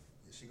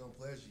 Yeah, she gonna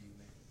pleasure you,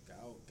 man.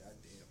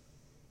 Goddamn.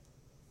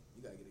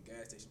 You gotta get a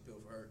gas station pill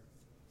for her.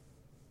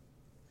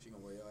 She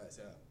gonna wear your ass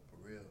out. For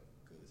real.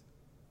 Cause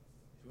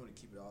if you wanna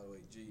keep it all the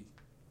way G,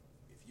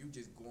 if you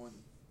just going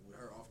with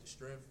her off the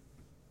strength,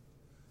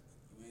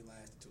 you ain't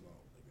lasting too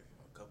long.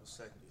 A couple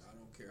seconds. I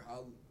don't care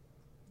how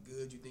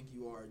good you think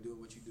you are doing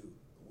what you do.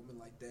 A woman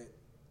like that,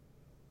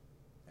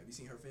 have you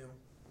seen her film?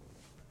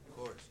 Of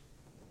course.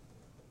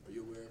 Are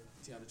you aware of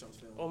Tiana Trump's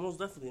film? Oh, most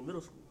definitely in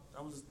middle school.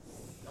 That was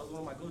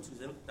one of my go-tos.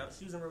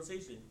 She was in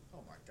rotation.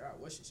 Oh my God,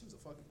 was she? She was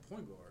a fucking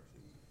point guard.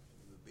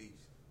 She's a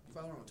beast. You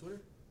follow her on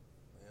Twitter?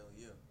 Hell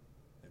yeah.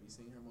 Have you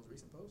seen her most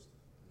recent post?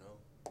 No.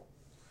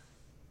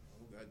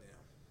 Oh goddamn.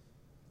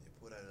 Yeah,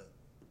 pull that up.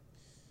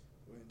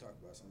 Go ahead and talk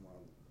about something while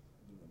I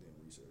do my damn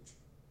research.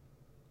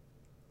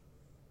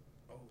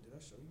 Oh, did I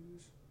show you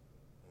this?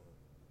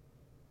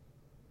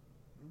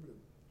 Remember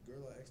the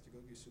girl I asked to go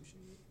get sushi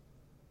with?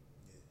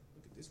 Yeah.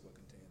 Look at this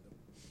fucking tandem.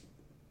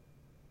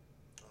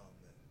 Oh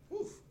man.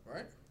 Woof,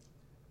 right?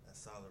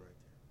 That's solid right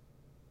there.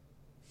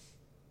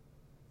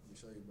 Let me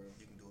show you, bro.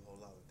 You can do a whole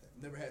lot with that.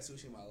 Never had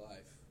sushi in my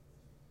life,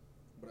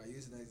 but I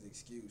use it as an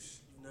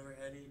excuse. You've never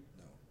had it?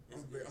 No,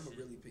 It's I'm good a shit.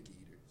 really picky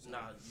eater. So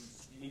Nah,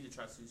 you need to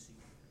try sushi.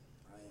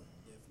 I am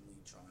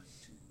definitely trying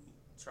to.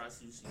 Try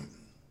sushi.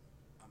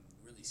 I'm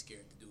really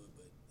scared to do it,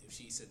 but if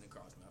she's sitting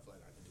across me, I feel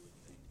like I can do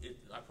anything.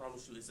 I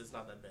promise you, it's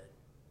not that bad.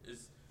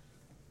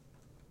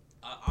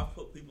 I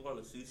put people on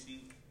the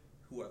sushi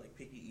who are like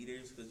picky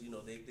eaters because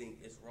they think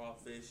it's raw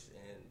fish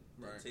and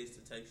Right. the taste,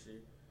 the texture.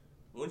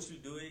 Once you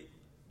do it,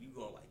 you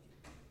gonna like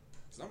it.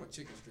 Cause I'm a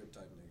chicken strip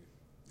type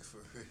nigga. For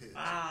real.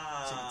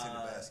 Ah. Chicken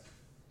tender basket.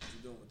 What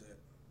you doing with that?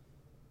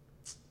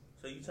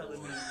 So you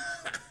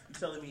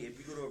telling me if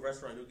you go to a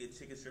restaurant you'll get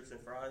chicken strips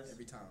and fries?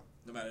 Every time,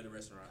 no matter the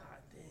restaurant.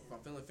 God damn. If I'm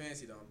feeling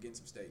fancy though, I'm getting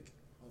some steak.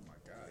 Oh my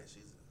God. Yeah,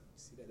 she's.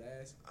 See that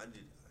ass?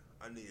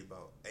 I need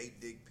about 8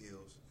 dick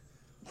pills.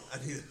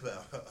 I need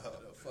about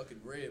A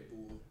fucking Red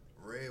Bull.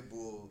 Red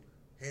Bull,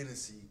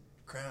 Hennessy,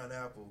 Crown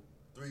Apple,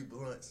 3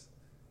 blunts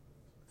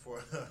for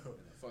And a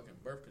fucking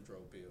birth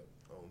control pill.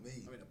 on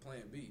me. I mean a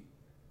Plan B.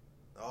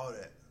 All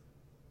that.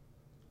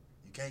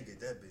 You can't get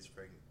that bitch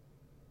pregnant.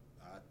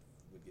 I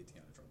would get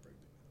Tiana Trump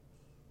pregnant.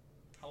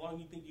 How long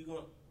you think you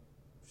gonna?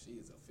 She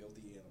is a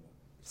filthy animal.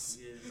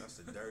 Yeah. That's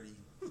a dirty.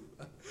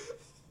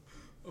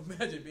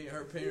 Imagine being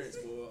her parents,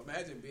 boy.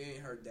 Imagine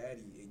being her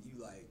daddy and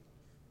you like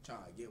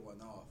trying to get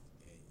one off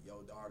and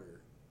your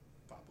daughter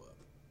pop up.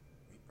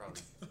 You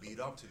probably beat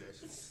up to that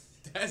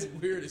shit. That's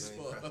weird as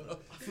You ain't fuck.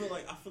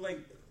 I feel like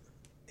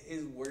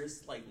his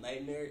worst like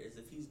nightmare is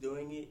if he's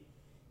doing it,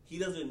 he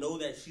doesn't know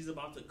that she's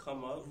about to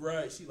come up.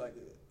 Right, she like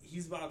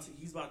He's about to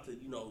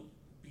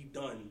be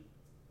done.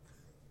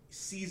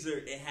 Caesar,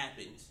 it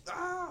happens.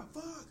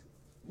 fuck.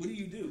 What do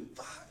you do?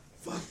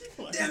 Fuck.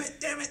 Damn it.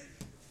 Damn,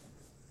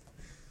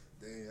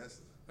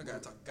 I gotta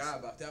talk to God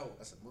about that one.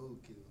 that's a mood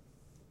kill.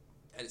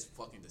 That is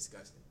fucking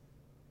disgusting.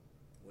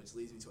 Which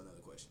leads me to another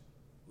question.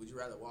 Would you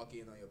rather walk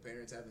in on your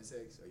parents having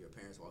sex or your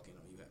parents walk in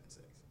on you having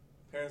sex?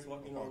 Parents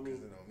walking on me.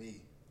 On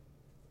me.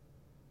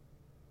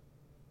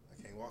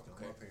 I can't walk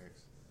on my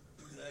parents.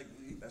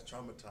 Exactly. That's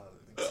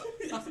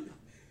traumatizing.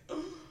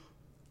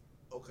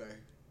 Okay.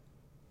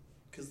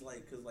 Cause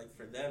like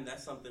for them,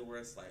 that's something where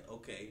it's like,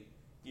 okay,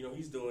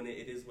 he's doing it.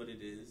 It is what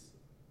it is,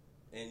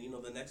 and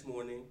the next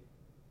morning,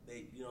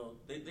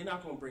 they're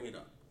not gonna bring it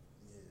up.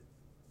 Yeah.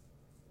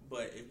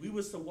 But if we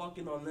was to walk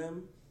in on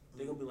them,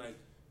 they're gonna be like,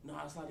 no,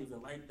 it's not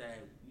even like that.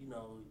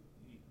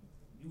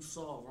 You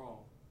saw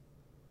wrong.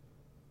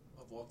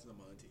 I've walked into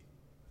my auntie.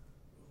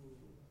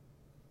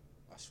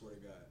 I swear to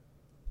God.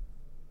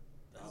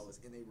 I was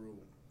in a room.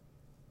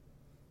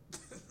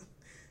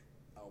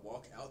 I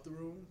walk out the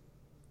room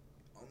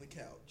on the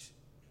couch.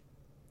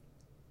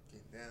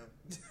 Getting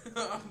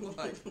down. I'm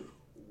like,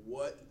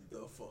 what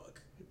the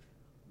fuck?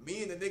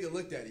 Me and the nigga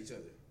looked at each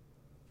other.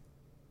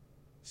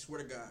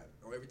 Swear to God,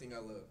 on everything I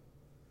love.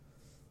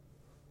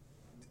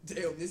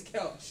 Damn, this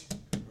couch.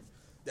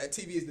 That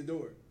TV is the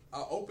door.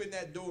 I open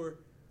that door,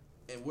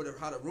 and whatever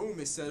how the room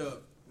is set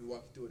up, we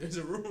walk through it. There's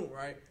a room,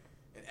 right?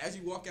 And as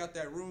you walk out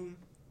that room,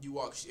 you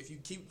walk. If you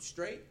keep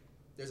straight,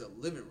 there's a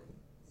living room.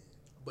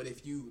 But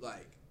if you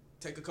like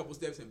take a couple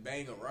steps and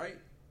bang a right,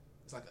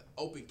 it's like an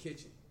open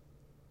kitchen.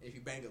 And if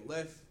you bang a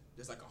left,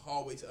 there's like a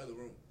hallway to other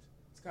rooms.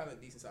 It's kind of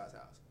a decent sized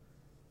house.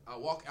 I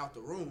walk out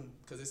the room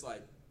because it's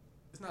like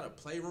it's not a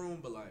playroom,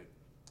 but like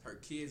her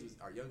kids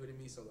are younger than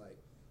me, so like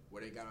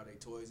where they got all their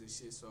toys and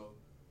shit. So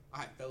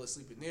I fell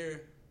asleep in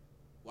there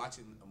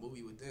watching a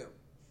movie with them.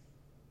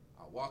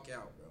 I walk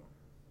out, bro.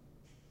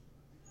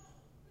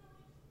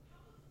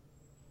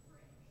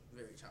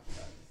 Very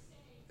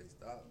traumatizing. They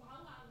stopped.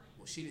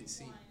 Well, she didn't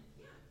see me.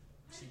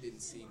 She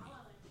didn't see me.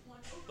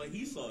 But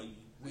he saw you.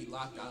 We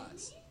locked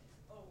eyes.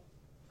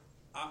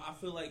 I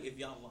feel like if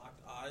y'all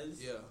locked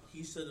eyes, Yeah.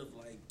 he should have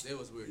like. It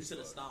was weird. He as should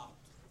have fuck. stopped.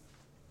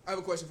 I have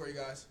a question for you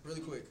guys,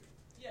 really quick.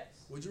 Yes.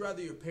 Would you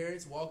rather your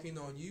parents walking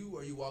on you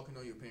or you walking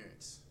on your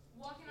parents?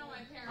 Walking on my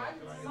I'd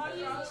parents. much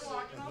rather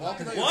walking on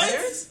Walking my on your What?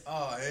 parents?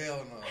 Oh,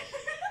 hell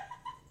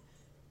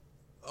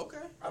no. Okay.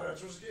 I don't know.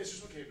 It's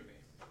just what came to me.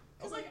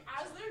 It's like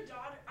as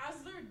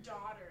their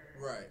daughter,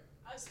 Right.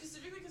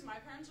 specifically because my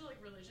parents are like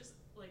religious,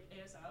 like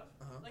ASF.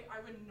 Uh-huh. Like I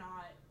would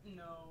not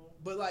know.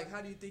 But like,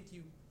 how do you think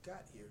you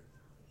got here?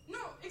 No,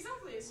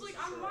 exactly. It's like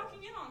I'm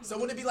walking in on. So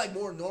them. would it be like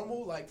more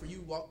normal, like for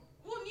you walk?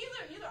 Well,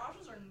 neither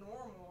options are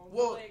normal.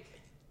 Well, but, like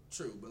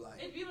True, but like,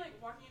 it'd be like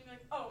walking in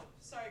like, oh,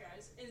 sorry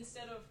guys,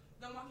 instead of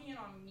them walking in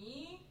on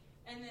me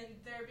and then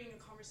there being a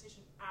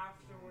conversation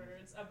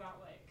afterwards about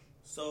like.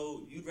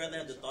 So you'd rather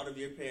have the thought of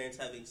your parents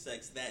having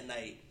sex that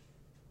night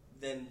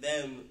than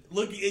them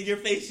looking in your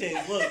face, Shane.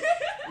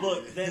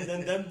 Look,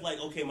 than them like,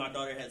 okay, my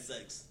daughter had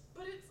sex.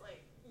 But it's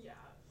like, yeah,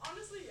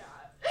 honestly,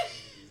 yeah.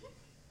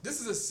 this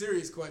is a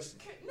serious question.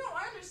 No,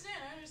 I understand.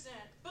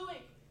 But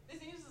like, the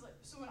thing is like,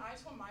 so when I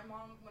told my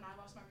mom when I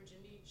lost my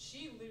virginity,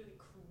 she literally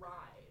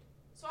cried.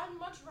 So I'd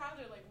much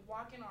rather like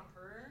walk in on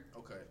her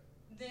Okay.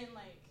 than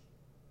like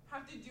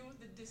have to deal with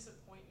the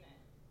disappointment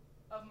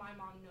of my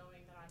mom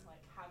knowing that I'm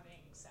like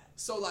having sex.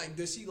 So like,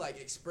 does she like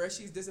express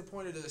she's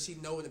disappointed, or does she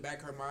know in the back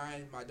of her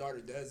mind my daughter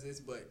does this,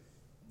 but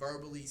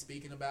verbally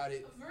speaking about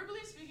it?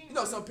 Verbally speaking, You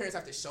know, some parents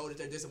have to show that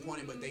they're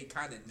disappointed, but they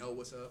kind of know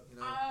what's up. You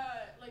know.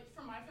 like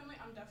for my family,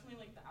 I'm definitely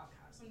like the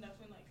outcast. I'm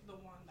definitely like the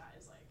one that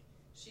is like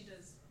she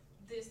does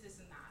this,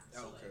 and that.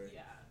 So Okay. like,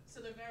 yeah.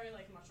 So they're very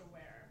like much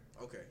aware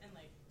Okay. and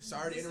like.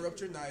 Sorry to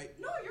interrupt your night.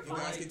 No, you're You fine.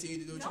 guys continue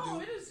to do what No,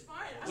 you it is fine.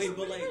 I Wait, said, but,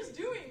 what are like, you guys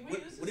doing?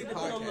 Wait, this Would is it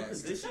depend on the Podcast.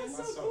 position? That's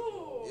That's so so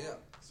cool. do. Yeah.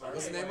 Sorry.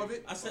 What's the name of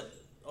it? I said,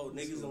 oh,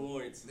 niggas and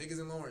Lawrence. Niggas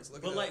in Lawrence.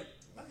 Look But it like,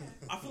 up.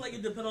 I feel like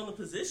it depends on the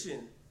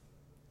position.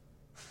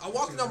 I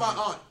walked in on my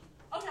aunt.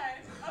 Okay.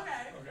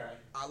 Okay.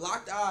 I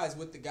locked eyes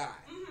with the guy.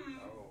 Mm-hmm.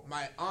 Oh.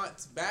 My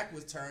aunt's back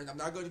was turned. I'm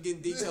not going to get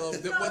in detail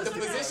of No, what the it's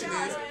okay. position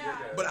Yeah, is, yeah.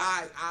 but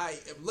I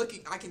am looking.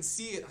 I can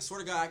see it. I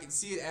swear to God, I can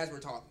see it as we're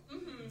talking.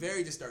 Mm-hmm.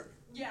 Very disturbing.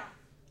 Yeah.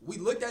 We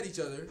looked at each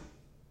other.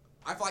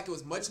 I feel like it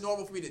was much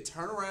normal for me to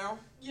turn around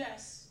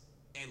Yes.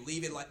 and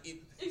leave it like it.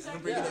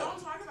 Exactly. Bring it Don't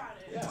up. talk about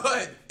it. Yeah.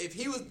 But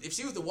if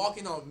she was to walk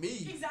in on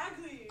me,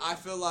 Exactly. I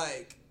feel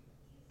like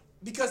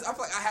because I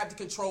feel like I have the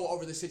control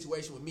over the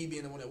situation with me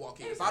being the one that walk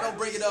in. If I don't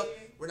bring it up,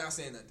 we're not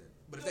saying nothing.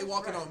 But if they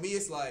walk in Right. on me,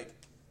 it's like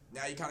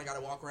now you kind of got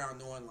to walk around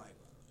knowing like,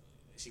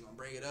 is she gonna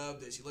bring it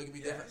up? Did she look at me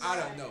Yeah. different? I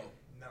don't know.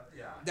 No,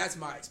 yeah. That's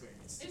my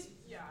experience. It's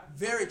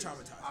Very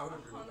traumatizing. I would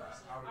agree with that.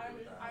 I would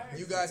agree with that.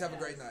 You guys have a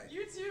great night.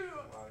 You too.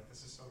 Wow,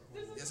 this is so cool.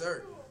 This is Yes, so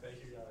sir. Cool. Thank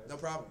you guys. No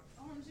problem.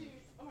 OMG.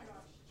 Oh my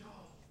gosh.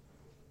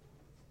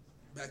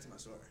 Back to my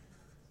story.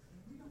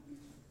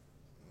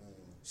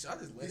 Should I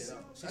just let it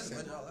out? Should I just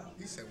let it all out?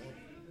 He said, well,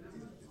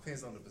 it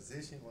depends on the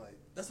position. Like,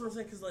 That's what I'm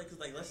saying. Cause like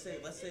let's say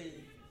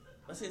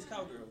it's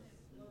cowgirl.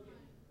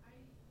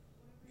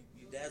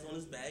 Your dad's on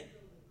his back.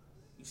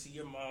 You see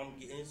your mom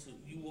get in, so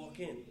you walk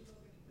in.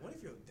 What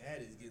if your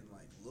dad is getting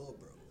like little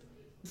bro?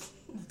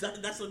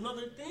 That's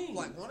another thing.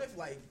 Like, what if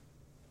like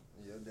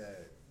your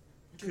dad.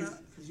 can, I,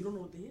 Cause you don't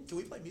know what they is. can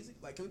we play music?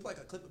 Like, can we play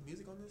like a clip of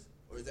music on this,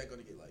 or is that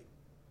gonna get like?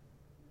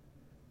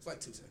 It's like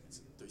 2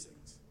 seconds, 3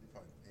 seconds. You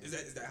probably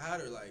Is that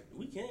hot or like?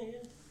 We can, yeah.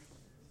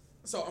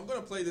 So I'm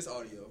gonna play this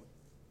audio,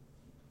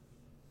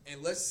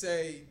 and let's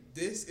say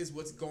this is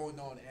what's going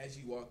on as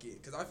you walk in,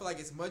 because I feel like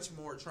it's much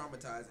more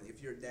traumatizing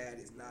if your dad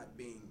is not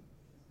being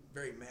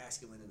very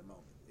masculine in the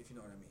moment, if you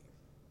know what I mean.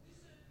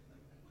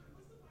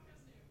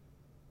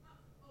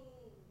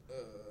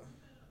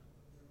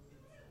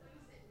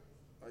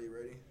 Are you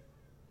ready?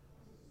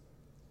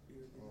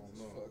 Oh,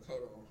 no. Fuck,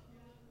 hold on.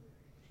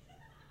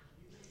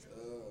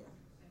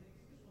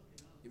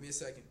 Give me a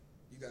second.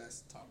 You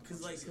guys talk.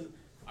 Cause I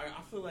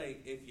feel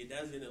like if your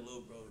dad's getting a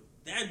little bro,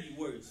 that'd be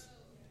worse.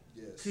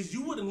 Yes. Cause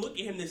you wouldn't look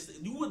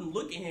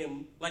at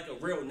him like a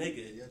real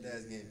nigga. Your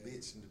dad's getting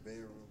bitched in the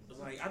bedroom.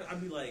 Like I'd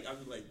be like,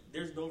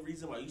 there's no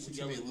reason why you should What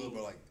yell you mean, at little me.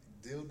 bro? Like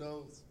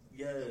dildos?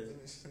 Yeah.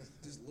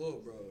 Just little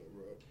bro.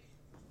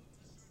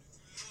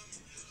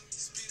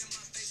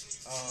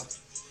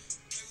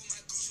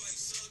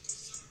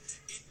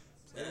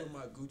 Play with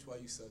my gooch while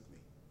you suck me.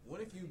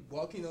 What if you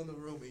walking on the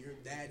room and your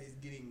dad is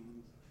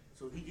getting?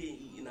 So he getting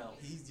eaten out.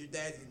 Your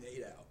dad's getting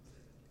ate out.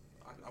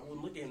 I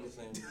wouldn't look at him the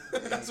same.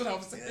 That's what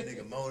I'm saying. That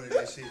nigga moaning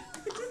and shit.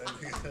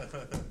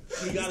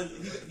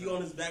 He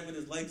on his back with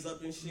his legs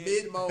up and shit.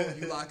 Mid moan,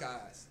 you lock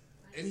eyes,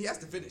 and he has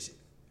to finish it.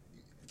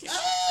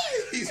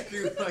 He's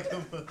screaming like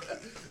a.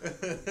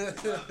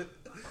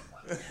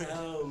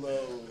 Hell no.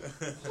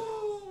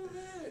 Oh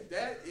man,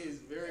 that is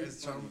very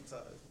It's funny.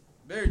 traumatized.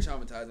 Very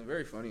traumatizing,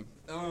 very funny.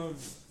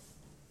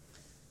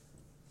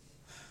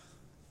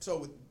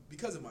 So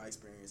because of my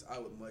experience, I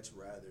would much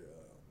rather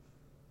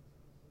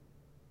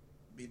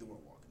be the one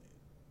walking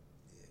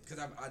in, because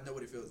I know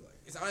what it feels like.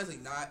 It's honestly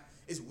not.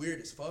 It's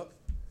weird as fuck,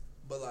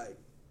 but like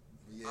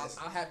Yes.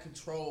 I have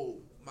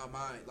control my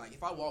mind. Like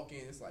if I walk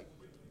in, it's like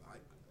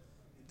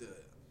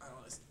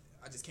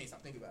I just can't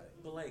stop thinking about it.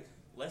 But like,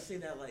 let's say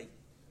that like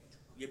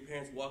your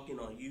parents walk in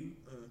on you,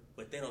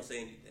 but they don't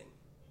say anything.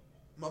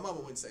 My mama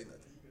wouldn't say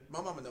nothing.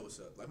 My mama know what's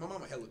up. Like my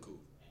mama hella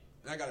cool,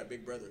 and I got a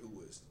big brother who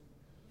was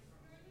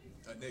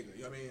a nigga.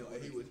 You know what I mean?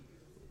 Like he would.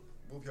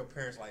 Whoop your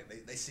parents like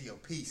they see your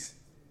piece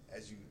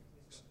as you.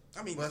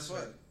 I mean, What's fuck.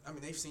 that? I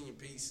mean, they've seen your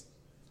piece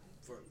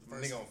for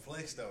first. Nigga on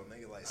flex though.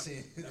 Nigga like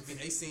seeing. I mean,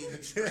 they seen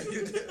you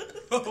straight.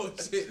 Oh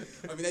shit!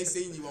 I mean, they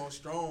seen you on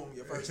strong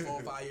your first 4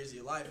 or 5 years of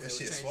your life. That They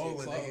shit would change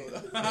swollen, your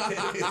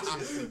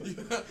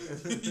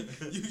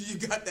clothes.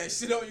 you got that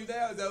shit on you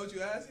now? Is that what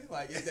you asking?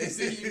 Like, if they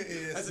see you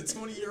as a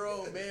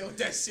 20-year-old man with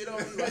that shit on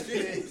you, like,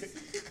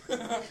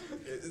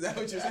 is that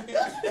what you're saying?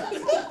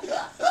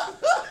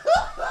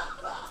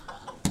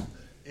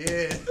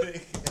 Yeah.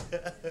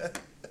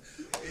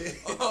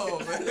 Oh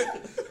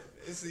man.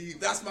 See,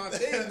 That's my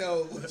thing,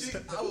 though.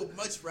 I would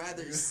much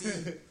rather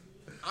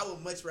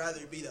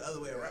be the other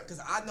way around, because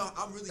I know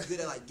I'm really good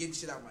at like getting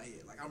shit out of my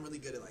head. Like I'm really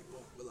good at like, boom,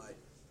 but like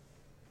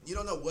you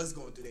don't know what's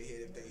going through their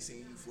head if they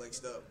seen you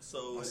flexed up.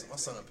 So my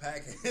son a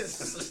packing.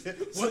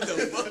 What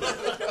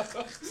the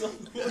fuck? So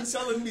you're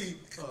telling me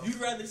you'd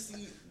rather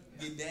see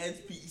your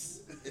dad's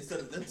piece instead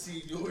of them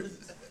seeing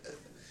yours?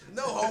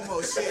 No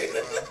homo shit,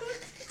 bro.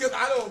 Because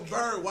I don't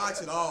bird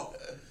watch at all.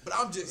 But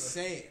I'm just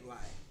saying, like,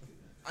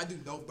 I do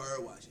no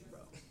bird watching, bro.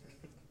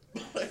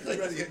 You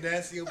rather your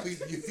dad see your piece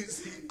than you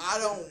see. I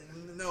don't.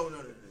 No.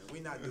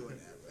 We're not doing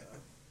that, bro.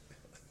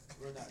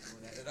 We're not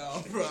doing that at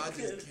all, bro. I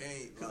just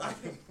can't. Like,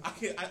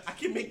 I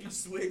can make you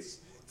switch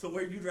to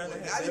where you'd rather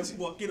Well, have now them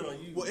walk in on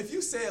you. well, if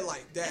you say it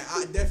like that,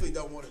 I definitely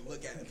don't want to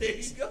look at it. There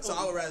you go. So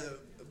I would rather.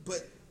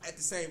 But at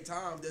the same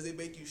time, does it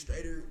make you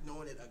straighter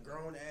knowing that a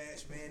grown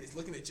ass man is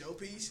looking at your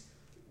piece?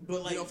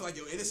 But like, You don't feel like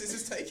your innocence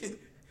is taken?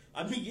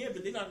 I mean, yeah,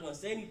 but they're not gonna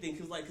say anything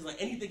because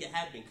anything can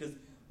happen. Because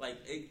like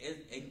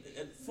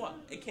fuck,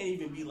 it can't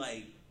even be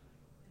like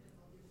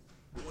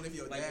What if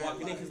your like dad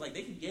walking in like, because like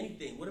they could get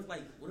anything. What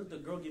if the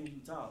girl giving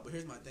you top? But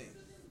here's my thing.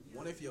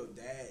 What if your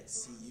dad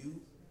see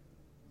you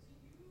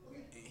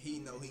and he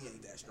know he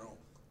ain't that strong?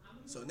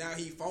 So now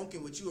he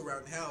funking with you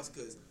around the house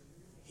because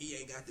he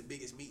ain't got the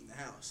biggest meat in the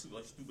house.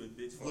 Like stupid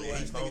bitch. Oh, Little yeah,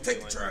 ass he nigga, funking take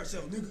the like trash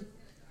that. out, nigga.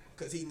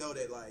 Because he know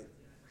that, like,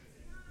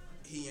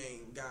 he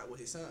ain't got what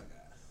his son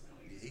got.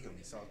 Yeah, he gonna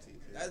be salty.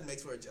 That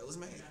makes for a jealous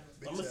man.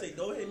 I'm gonna say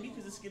go ahead me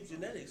because it skips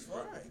genetics.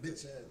 Fuck. Right.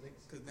 Bitch ass nigga.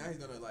 Because now he's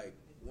going to, like,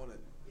 want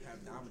to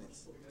have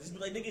dominance. Just be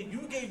like, nigga,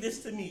 you gave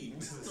this to me.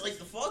 Like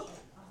the fuck.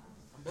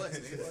 I'm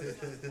blessed,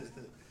 nigga.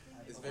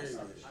 It's very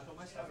weird. I put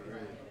myself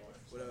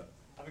in. What up?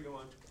 Have a good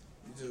one.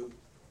 You too.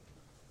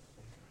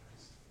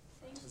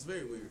 It's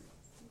very weird.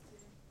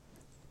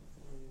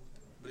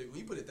 But when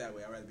you put it that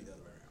way, I'd rather be the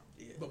other way around.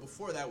 Yeah. But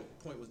before that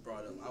point was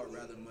brought up, I would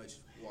rather much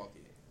walk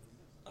in.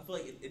 I feel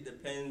like it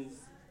depends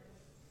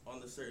on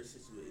the certain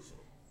situation.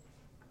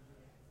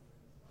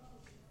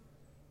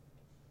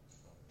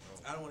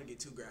 I don't want to get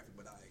too graphic,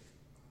 but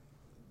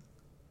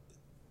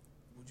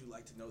would you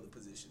like to know the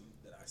position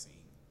that I seen?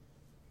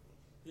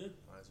 Yeah.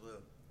 Might as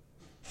well.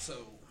 So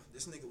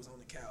this nigga was on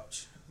the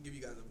couch. I'll give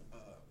you guys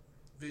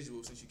a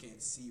visual since you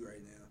can't see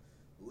right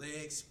now.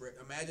 Legs spread.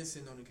 Imagine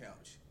sitting on the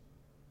couch,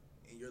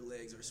 and your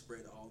legs are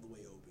spread all the way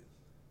open.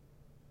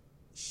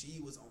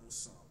 She was on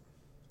some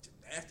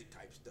gymnastic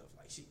type stuff.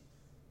 Like she,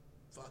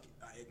 fuck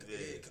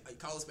it. I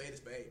call a spade,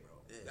 bro.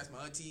 Yeah. That's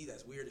my auntie.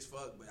 That's weird as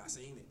fuck, but I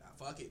seen it.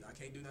 Fuck it. I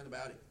can't do nothing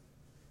about it.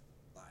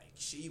 Like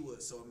she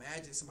was. So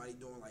imagine somebody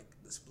doing like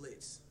the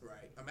splits,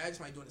 right? Imagine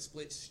somebody doing the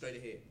splits straight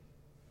ahead,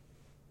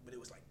 but it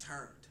was like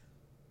turned.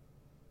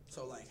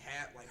 So like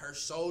her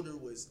shoulder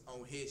was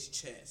on his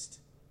chest.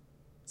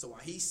 So while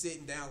he's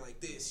sitting down like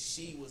this,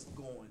 she was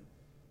going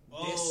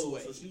this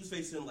way. So she was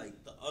facing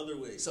like the other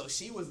way. So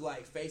she was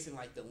like facing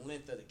like the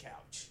length of the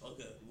couch.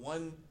 Okay.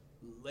 One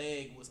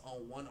leg was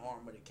on one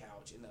arm of the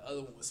couch, and the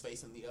other one was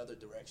facing the other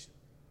direction.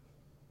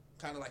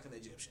 Kind of like an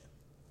Egyptian.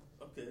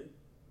 Okay.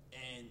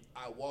 And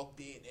I walked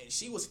in, and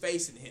she was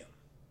facing him.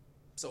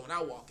 So when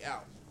I walk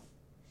out,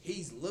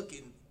 he's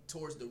looking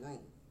towards the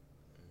room.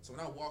 So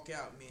when I walk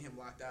out, me and him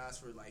locked eyes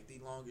for like the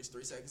longest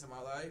 3 seconds of my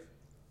life.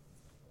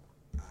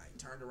 Alright,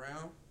 turned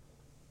around,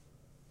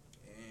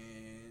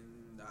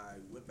 and I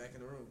went back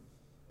in the room,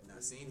 and I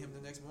seen him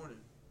the next morning.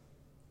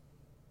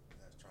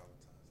 That's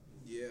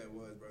traumatizing. Yeah, it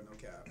was, bro. No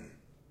cap.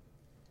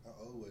 How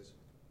old was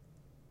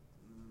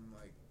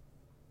Like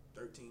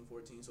 13,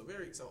 14.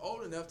 So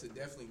old enough to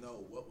definitely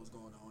know what was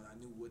going on. I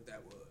knew what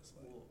that was.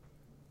 Like, Well,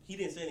 he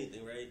didn't say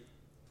anything, right?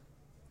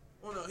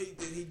 well, no, he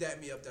did. He dapped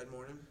me up that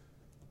morning.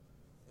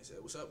 He said,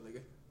 "What's up, nigga?"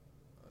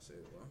 I said,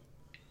 "Well,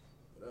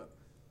 what up?"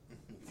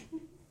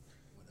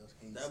 What else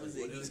can you That say? was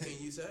What it. else can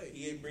you say?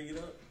 He ain't bring it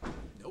up.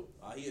 Nope.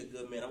 He a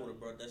good man. I would have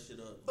brought that shit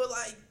up. But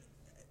like,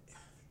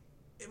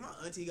 if my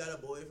auntie got a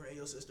boyfriend,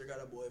 your sister got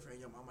a boyfriend,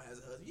 your mama has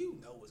a husband, you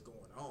know what's going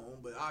on.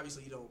 But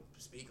obviously, you don't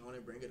speak on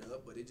it, bring it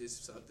up. But it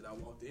just sucked that I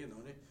walked in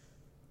on it.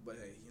 But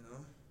hey, you know,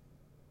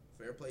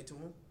 fair play to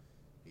him.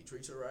 He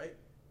treats her right.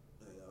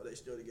 You know, they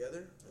still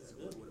together. That's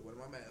What, good. what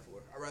am I mad for?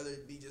 I'd rather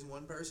it be just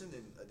one person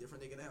than a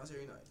different nigga in the house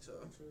every night. So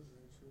For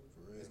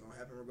real. it's gonna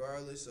happen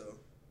regardless. So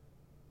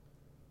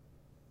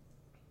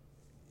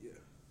yeah.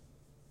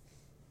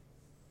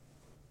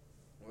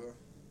 Well,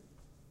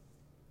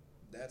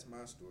 that's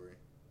my story.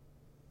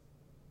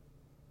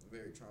 A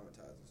very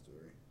traumatizing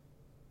story.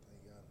 Thank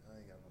God, I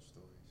ain't got no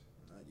stories.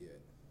 Not yet.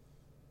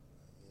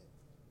 Not yet.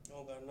 You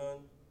don't got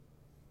none.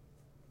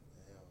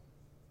 Damn.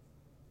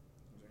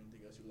 Is there anything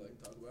else you'd like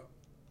to talk about?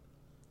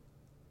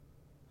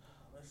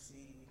 Let's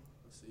see.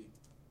 Let's see.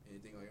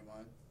 Anything on your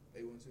mind?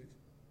 816?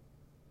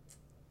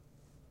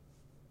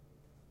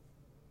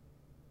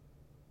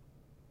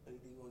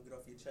 Anything you want to get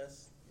off your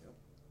chest? Yep.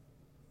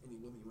 Any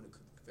women you want to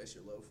confess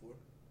your love for?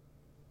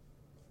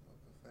 No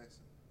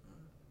confessing.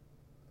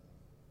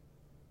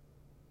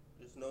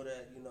 Just know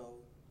that,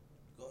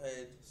 go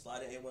ahead,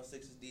 slide in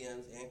 816's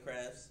DMs and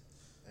Krafts.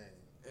 Hey,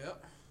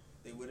 Yep.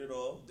 They with it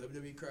all.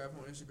 WWE Kraft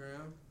on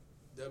Instagram.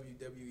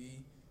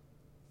 WWE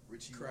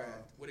Richie Kraft.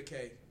 Rob. With a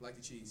K, like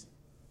the cheese.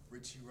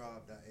 Richie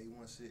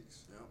Rob.816.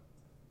 Yep.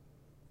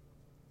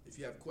 If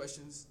you have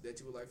questions that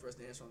you would like for us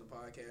to answer on the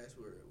podcast,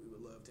 we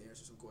would love to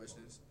answer some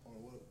questions.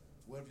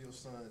 What if your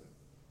son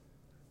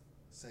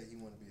say he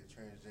want to be a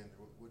transgender?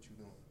 What you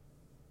doing?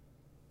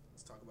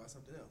 Let's talk about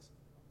something else.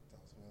 Talk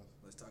something else.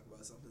 Let's talk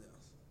about something else.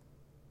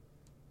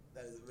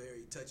 That is a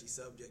very touchy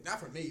subject. Not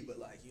for me, but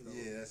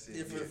Yeah, that's it.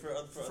 Yeah,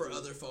 for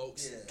other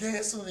folks. Yeah.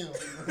 Cancel him.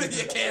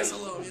 You cancel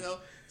them,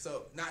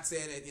 So not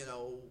saying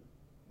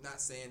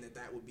that,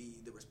 that would be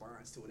the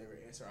response to whatever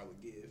answer I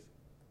would give.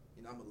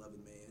 I'm a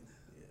loving man.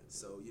 Yeah.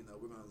 So,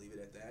 we're gonna leave it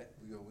at that.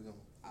 We gonna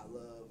I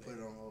love put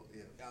it on hold.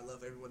 Yeah. I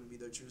love everyone to be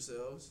their true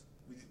selves.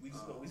 We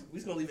just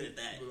gonna leave it at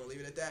that. We're gonna leave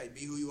it at that.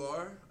 Be who you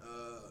are.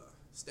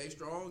 Stay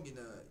strong and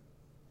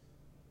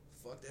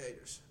fuck the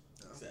haters.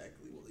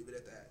 Exactly. We'll leave it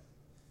at that.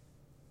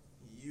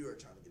 You are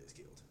trying to get us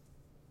killed.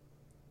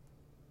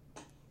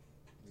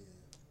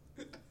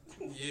 Yeah.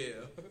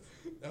 Yeah,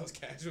 that was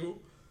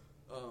casual.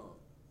 All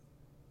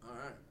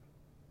right.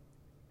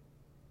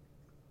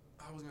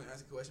 I was gonna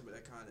ask a question, but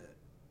that kind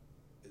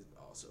of is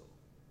also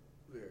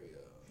very.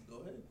 Go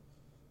ahead.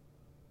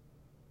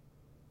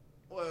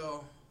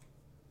 Well,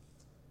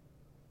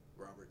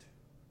 Robert,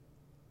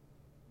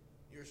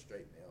 you're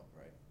straight now,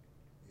 right?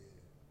 Yeah.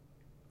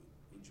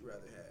 Would you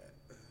rather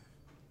have?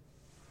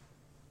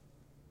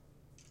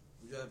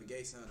 Would you rather have a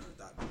gay son or a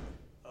thought daughter?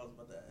 I was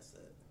about to ask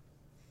that.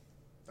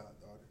 Thought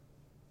daughter.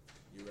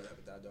 You rather have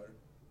a thought daughter?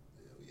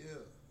 Hell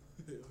yeah.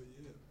 Hell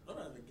yeah. I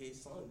don't have a gay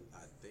son.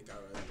 I think I'd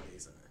rather have a gay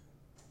son.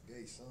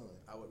 Gay son.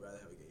 I would rather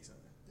have a gay son.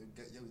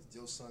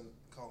 Your son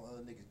calling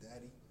other niggas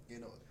daddy,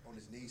 getting on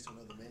his knees to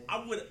another man.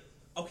 I would.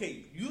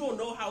 Okay, you don't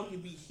know how it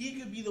could be. He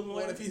could be the one.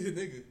 What if he's a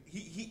nigga?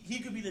 He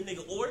could be the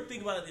nigga. Or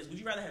think about it this: would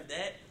you rather have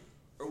that,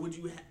 or would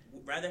you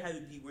rather have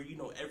it be where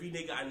every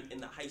nigga in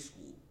the high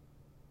school,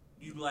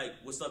 you'd be like,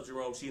 "What's up,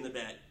 Jerome? She in the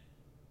back.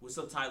 What's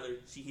up, Tyler?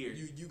 She here."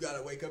 You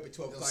gotta wake up at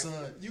 12 Your o'clock.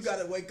 son. You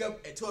gotta wake up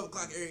at 12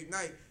 o'clock every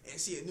night and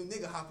see a new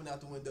nigga hopping out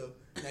the window.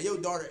 Now your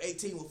daughter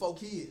 18 with 4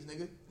 kids,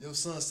 nigga. Your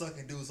son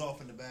sucking dudes off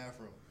in the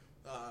bathroom.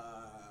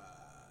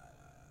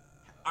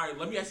 All right,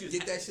 let me ask you this.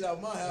 Get that shit out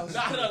of my house. No.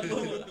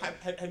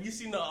 Have you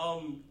seen the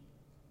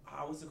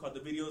what's it called? The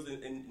videos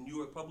in New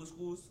York public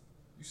schools.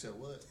 You said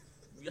what?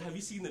 Have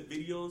you seen the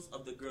videos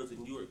of the girls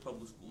in New York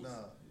public schools? Nah.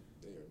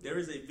 There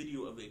is a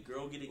video of a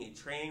girl getting a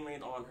train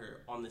ran on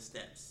her on the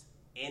steps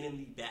and in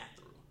the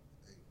bathroom.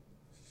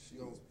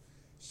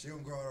 She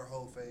gonna grow out her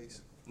whole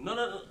face.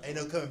 No. Ain't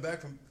no coming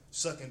back from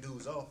sucking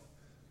dudes off.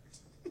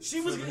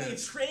 She was getting a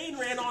train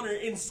ran on her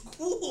in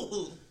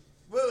school.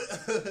 Well,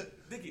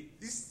 Nigga,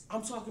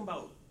 I'm talking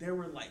about there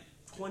were like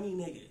 20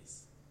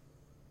 niggas.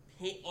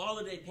 All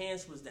of their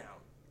pants was down.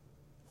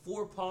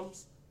 4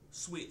 pumps,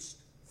 switched.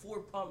 4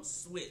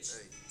 pumps, switched.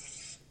 hey.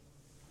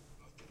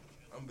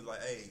 I'm gonna be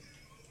like, hey,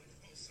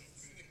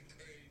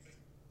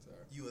 Sorry.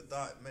 you a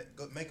thought,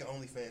 make an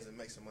OnlyFans and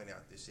make some money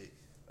out this shit.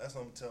 That's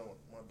what I'm telling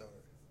my daughter.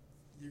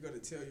 You're gonna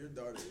tell your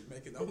daughter to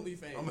make an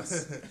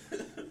OnlyFans.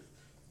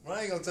 Well,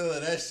 I ain't gonna tell her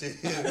that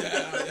shit.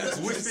 That's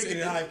what We're you speaking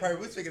in said.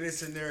 hyperbole. We're speaking in this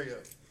scenario.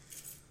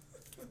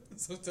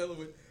 So tell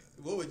her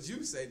What would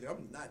you say?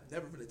 I'm not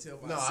never gonna tell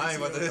my No, I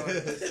ain't about to.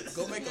 daughter,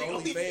 go make an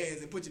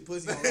OnlyFans and put your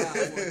pussy on live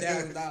for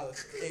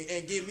 $1,000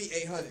 and give me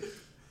 $800.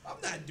 I'm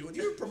not doing.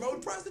 You're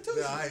promoting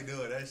prostitution. No, I ain't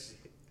doing that shit.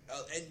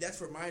 And that's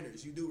for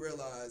minors. You do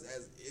realize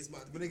as it's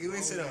about to But be nigga, we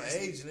ain't sit on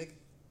age, nigga.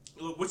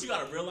 Look, what you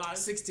gotta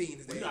realize, 16 is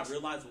what the you age. gotta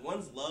realize,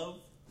 one's love,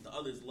 the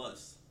other's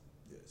lust.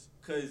 Yes.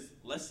 Cause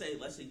let's say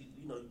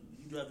you know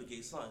you do have a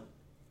gay son,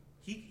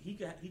 he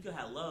could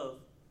have love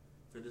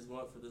for this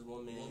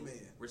one man,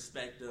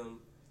 respect him.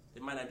 They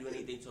might not do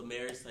anything till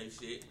marriage type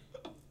shit.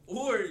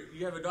 Or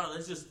you have a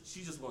daughter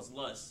she just wants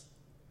lust.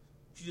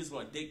 She just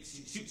want dick.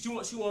 She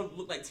want to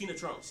look like Tina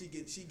Trump. She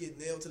get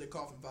nailed to the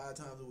coffin 5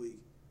 times a week,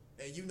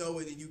 and you know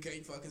it, and you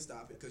can't fucking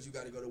stop it because you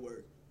got to go to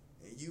work,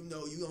 and you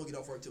know you don't get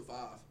off work till 5.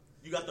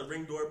 You got the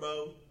Ring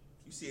doorbell.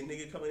 You see a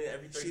nigga coming in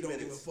every 30 She don't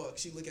minutes. give a fuck.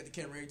 She look at the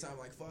camera every time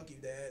like, fuck you,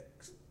 Dad.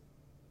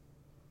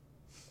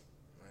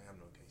 I have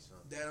no gay son.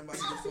 Dad, I'm about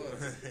to get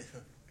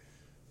fucked.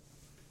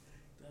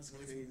 That's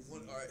crazy. All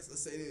right, so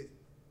let's say that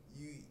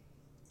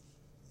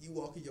you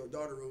walk in your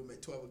daughter's room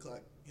at 12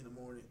 o'clock in the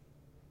morning,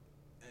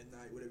 at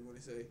night, whatever you want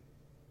to say,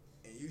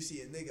 and you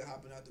see a nigga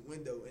hopping out the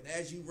window, and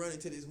as you run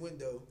into this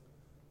window,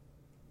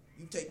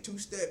 you take 2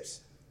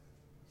 steps,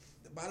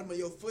 the bottom of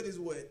your foot is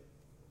wet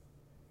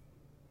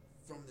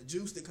from the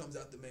juice that comes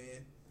out the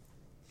man,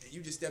 and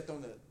you just stepped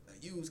on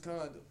a used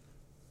condom.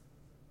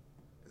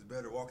 It's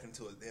better walking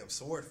into a damn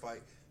sword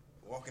fight,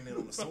 walking in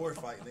on a sword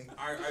fight, nigga.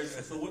 All right,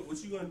 so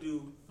what you gonna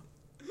do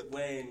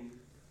when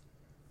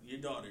your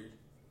daughter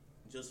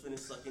just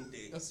finished sucking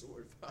dick, A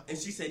sword fight. and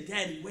she said,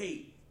 "Daddy,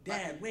 wait,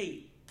 Dad,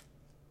 wait,"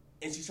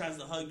 and she tries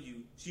to hug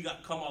you. She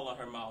got cum all on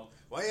her mouth.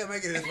 Why you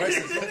making this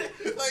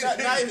racist? Like,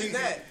 Not even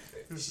that.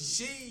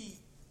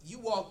 You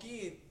walk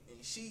in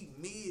and she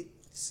mid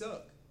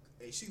suck,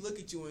 and she look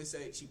at you and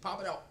say, she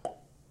pop it out.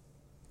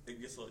 It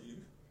gets on you.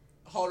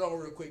 Hold on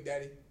real quick,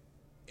 Daddy,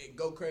 and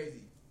go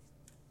crazy.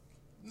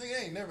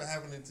 Nigga, ain't never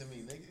happening to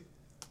me, nigga.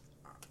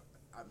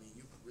 I mean,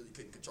 you really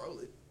couldn't control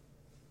it.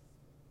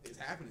 It's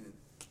happening.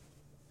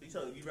 You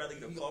telling me you'd rather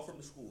get a call from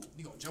the school?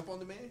 You gonna jump on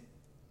the man?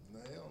 No,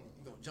 hell no.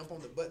 You gonna jump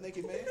on the butt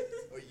naked man?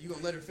 Or you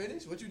gonna let her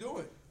finish? What you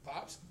doing,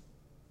 Pops?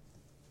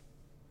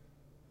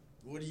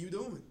 What are you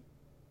doing?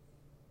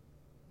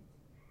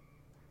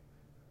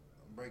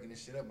 I'm breaking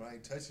this shit up, but I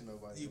ain't touching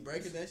nobody. You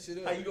breaking that shit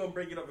up? How you gonna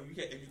break it up if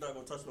you're not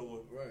gonna touch no one?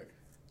 Right.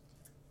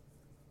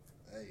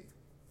 Hey,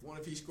 What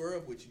if he square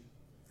up with you,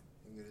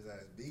 I'm gonna get his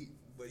ass beat.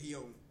 but he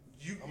on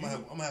I'm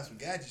gonna have some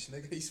gadgets,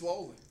 nigga. he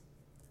swollen?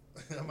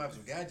 I'm gonna have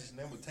some gadgets, and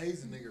then we'll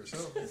tase the nigga or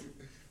something.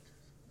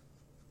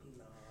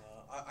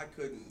 Nah, I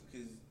couldn't.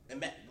 Cause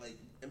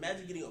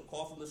imagine getting a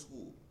call from the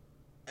school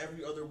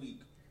every other week.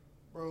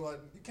 Bro, like,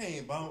 you can't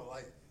even bone,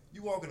 like,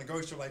 you walk in the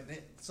grocery store like, damn,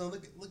 son,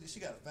 look, she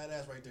got a fat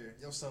ass right there.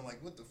 Your son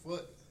like, what the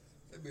fuck?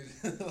 That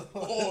bitch.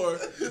 Or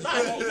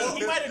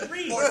He might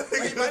agree. Or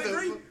he might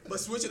agree, but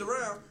switch it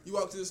around. You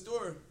walk to the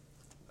store.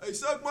 Hey,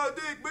 suck my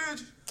dick,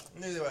 bitch.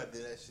 Nigga, I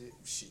did that shit.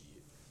 Shit,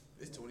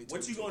 it's 22.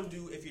 What you gonna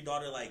do if your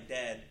daughter like,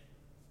 Dad,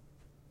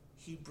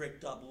 he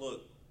bricked up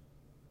look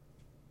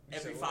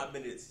every said 5 what?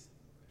 minutes?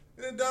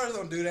 And the daughters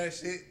don't do that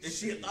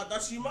shit. And I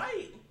thought she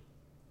might.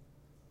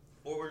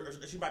 Or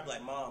she might be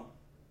like, Mom,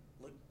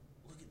 look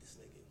at this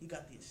nigga. He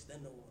got the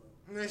extendo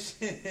on him. That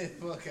shit,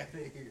 fuck out of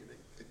here.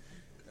 Nigga.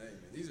 Hey,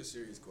 man, these are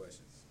serious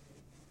questions.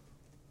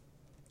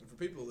 And for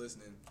people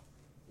listening,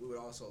 we would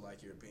also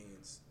like your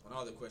opinions on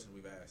all the questions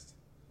we've asked.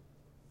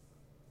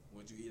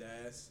 Would you eat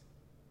ass?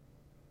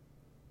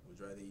 Would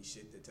you rather eat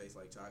shit that tastes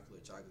like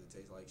chocolate that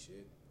tastes like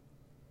shit?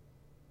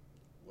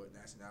 What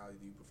nationality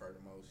do you prefer the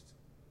most?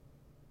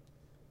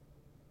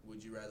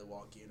 Would you rather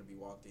walk in or be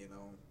walked in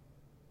on?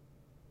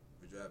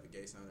 Would you have a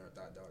gay son or a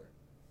thought daughter?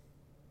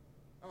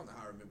 I don't know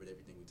how I remembered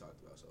everything we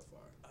talked about so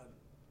far.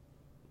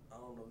 I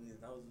don't know either.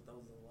 That was a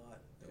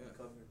lot that we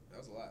covered. That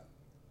was a lot.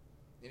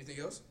 Anything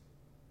else?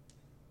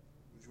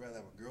 Would you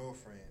rather have a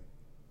girlfriend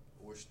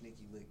or a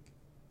sneaky link?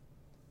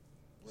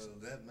 Well,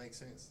 that makes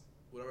sense.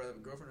 Would I rather have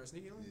a girlfriend or a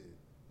sneaky link? Yeah.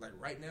 Like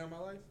right now in my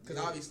life? Because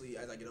Yeah. obviously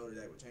as I get older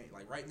that would change.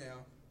 Like right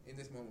now, in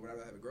this moment, would I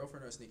rather have a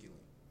girlfriend or a sneaky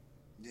link?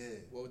 Yeah.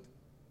 What would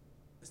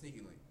a sneaky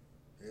link?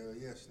 Hell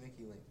yeah,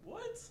 sneaky link.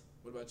 What?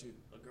 What about you?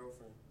 A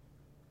girlfriend.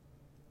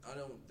 I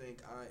don't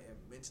think I am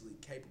mentally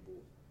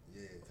capable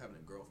Yeah. of having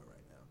a girlfriend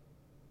right now.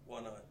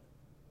 Why not?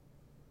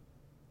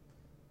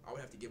 I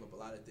would have to give up a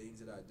lot of things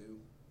that I do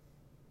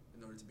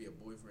in order to be a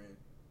boyfriend.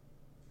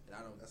 And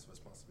That's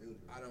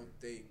responsibility. I don't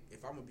think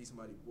if I'm gonna be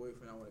somebody's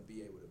boyfriend, I want to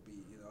be able to be,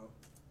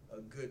 a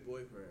good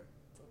boyfriend.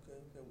 Okay.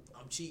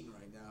 I'm cheating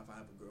right now. If I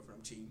have a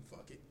girlfriend, I'm cheating.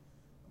 Fuck it.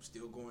 I'm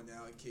still going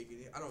out and kicking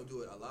it. I don't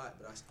do it a lot,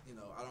 but I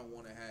don't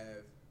want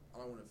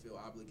to feel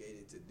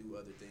obligated to do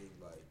other things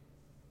like,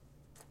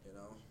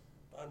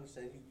 I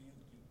understand you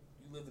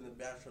living the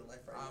bachelor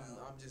life right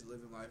now. I'm just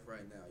living life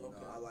right now. You know,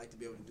 Okay. I like to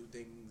be able to do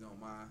things on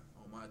my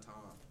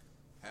time.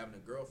 Having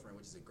a girlfriend,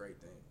 which is a great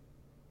thing.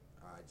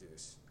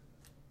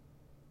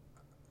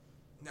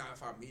 Now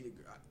if I meet a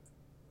girl,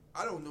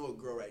 I don't know a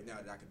girl right now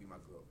that I could be my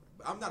girlfriend.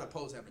 But I'm not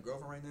opposed to having a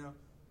girlfriend right now.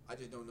 I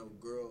just don't know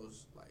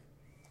girls like.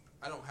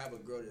 I don't have a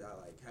girl that I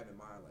like have in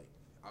mind. Like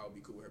I would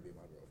be cool with her being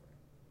my girlfriend.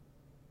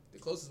 The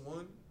closest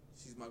one,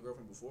 she's my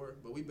girlfriend before,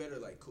 but we better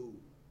like cool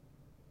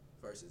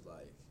versus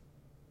like,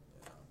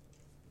 you know.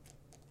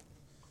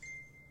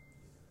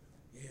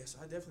 Yeah, so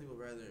I definitely would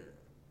rather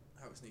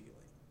have a sneaky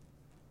link.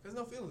 There's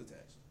no feelings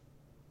attached.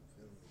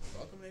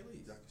 Fuck them, they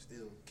leave. Y'all can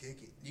still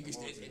kick it. You can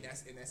still,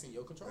 and that's in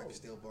your control. Y'all can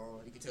still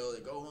bond. You can tell her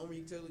to go home, or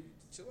you can tell her to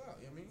chill out.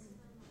 You know what I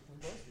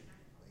mean?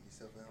 Make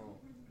yourself at home.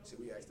 Should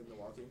we ask them the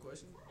walk-in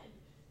question?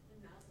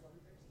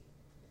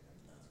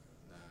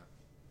 Nah.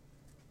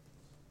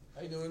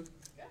 How you doing?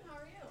 Good, how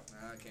are you?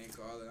 Nah, I can't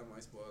call it. I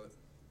might spoil it.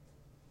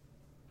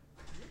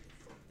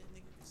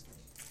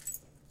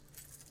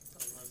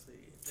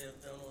 They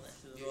don't know that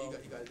shit at Yeah, all.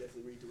 you gotta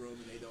definitely read the room,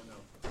 and they don't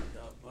know.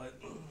 Yeah, but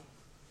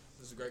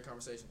This is a great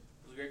conversation.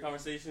 it was a great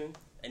conversation.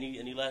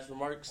 Any last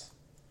remarks?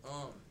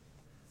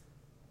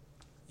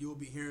 You will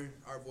be hearing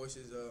our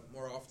voices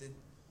more often.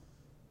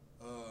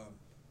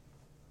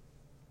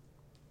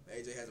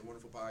 AJ has a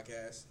wonderful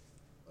podcast.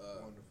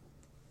 Wonderful.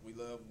 We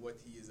love what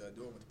he is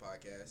doing with the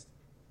podcast,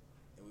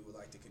 and we would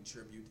like to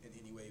contribute in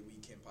any way we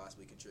can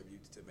possibly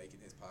contribute to making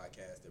his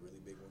podcast a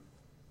really big one.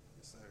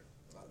 Yes, sir.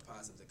 A lot of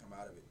positives that come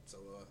out of it. So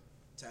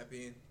tap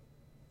in.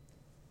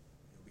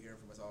 You'll be hearing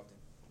from us often.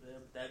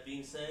 That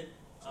being said,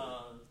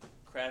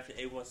 Kraft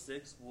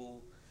 816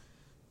 will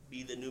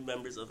be the new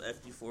members of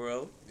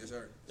FD40. Yes,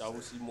 sir. Y'all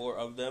will see more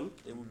of them.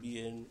 They will be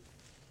in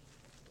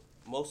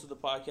most of the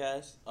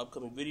podcasts,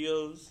 upcoming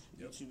videos,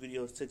 Yep. YouTube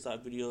videos,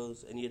 TikTok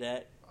videos, any of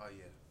that. Oh,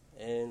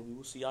 yeah. And we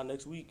will see y'all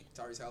next week.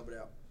 Tyrese Halbert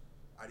out.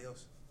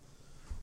 Adios.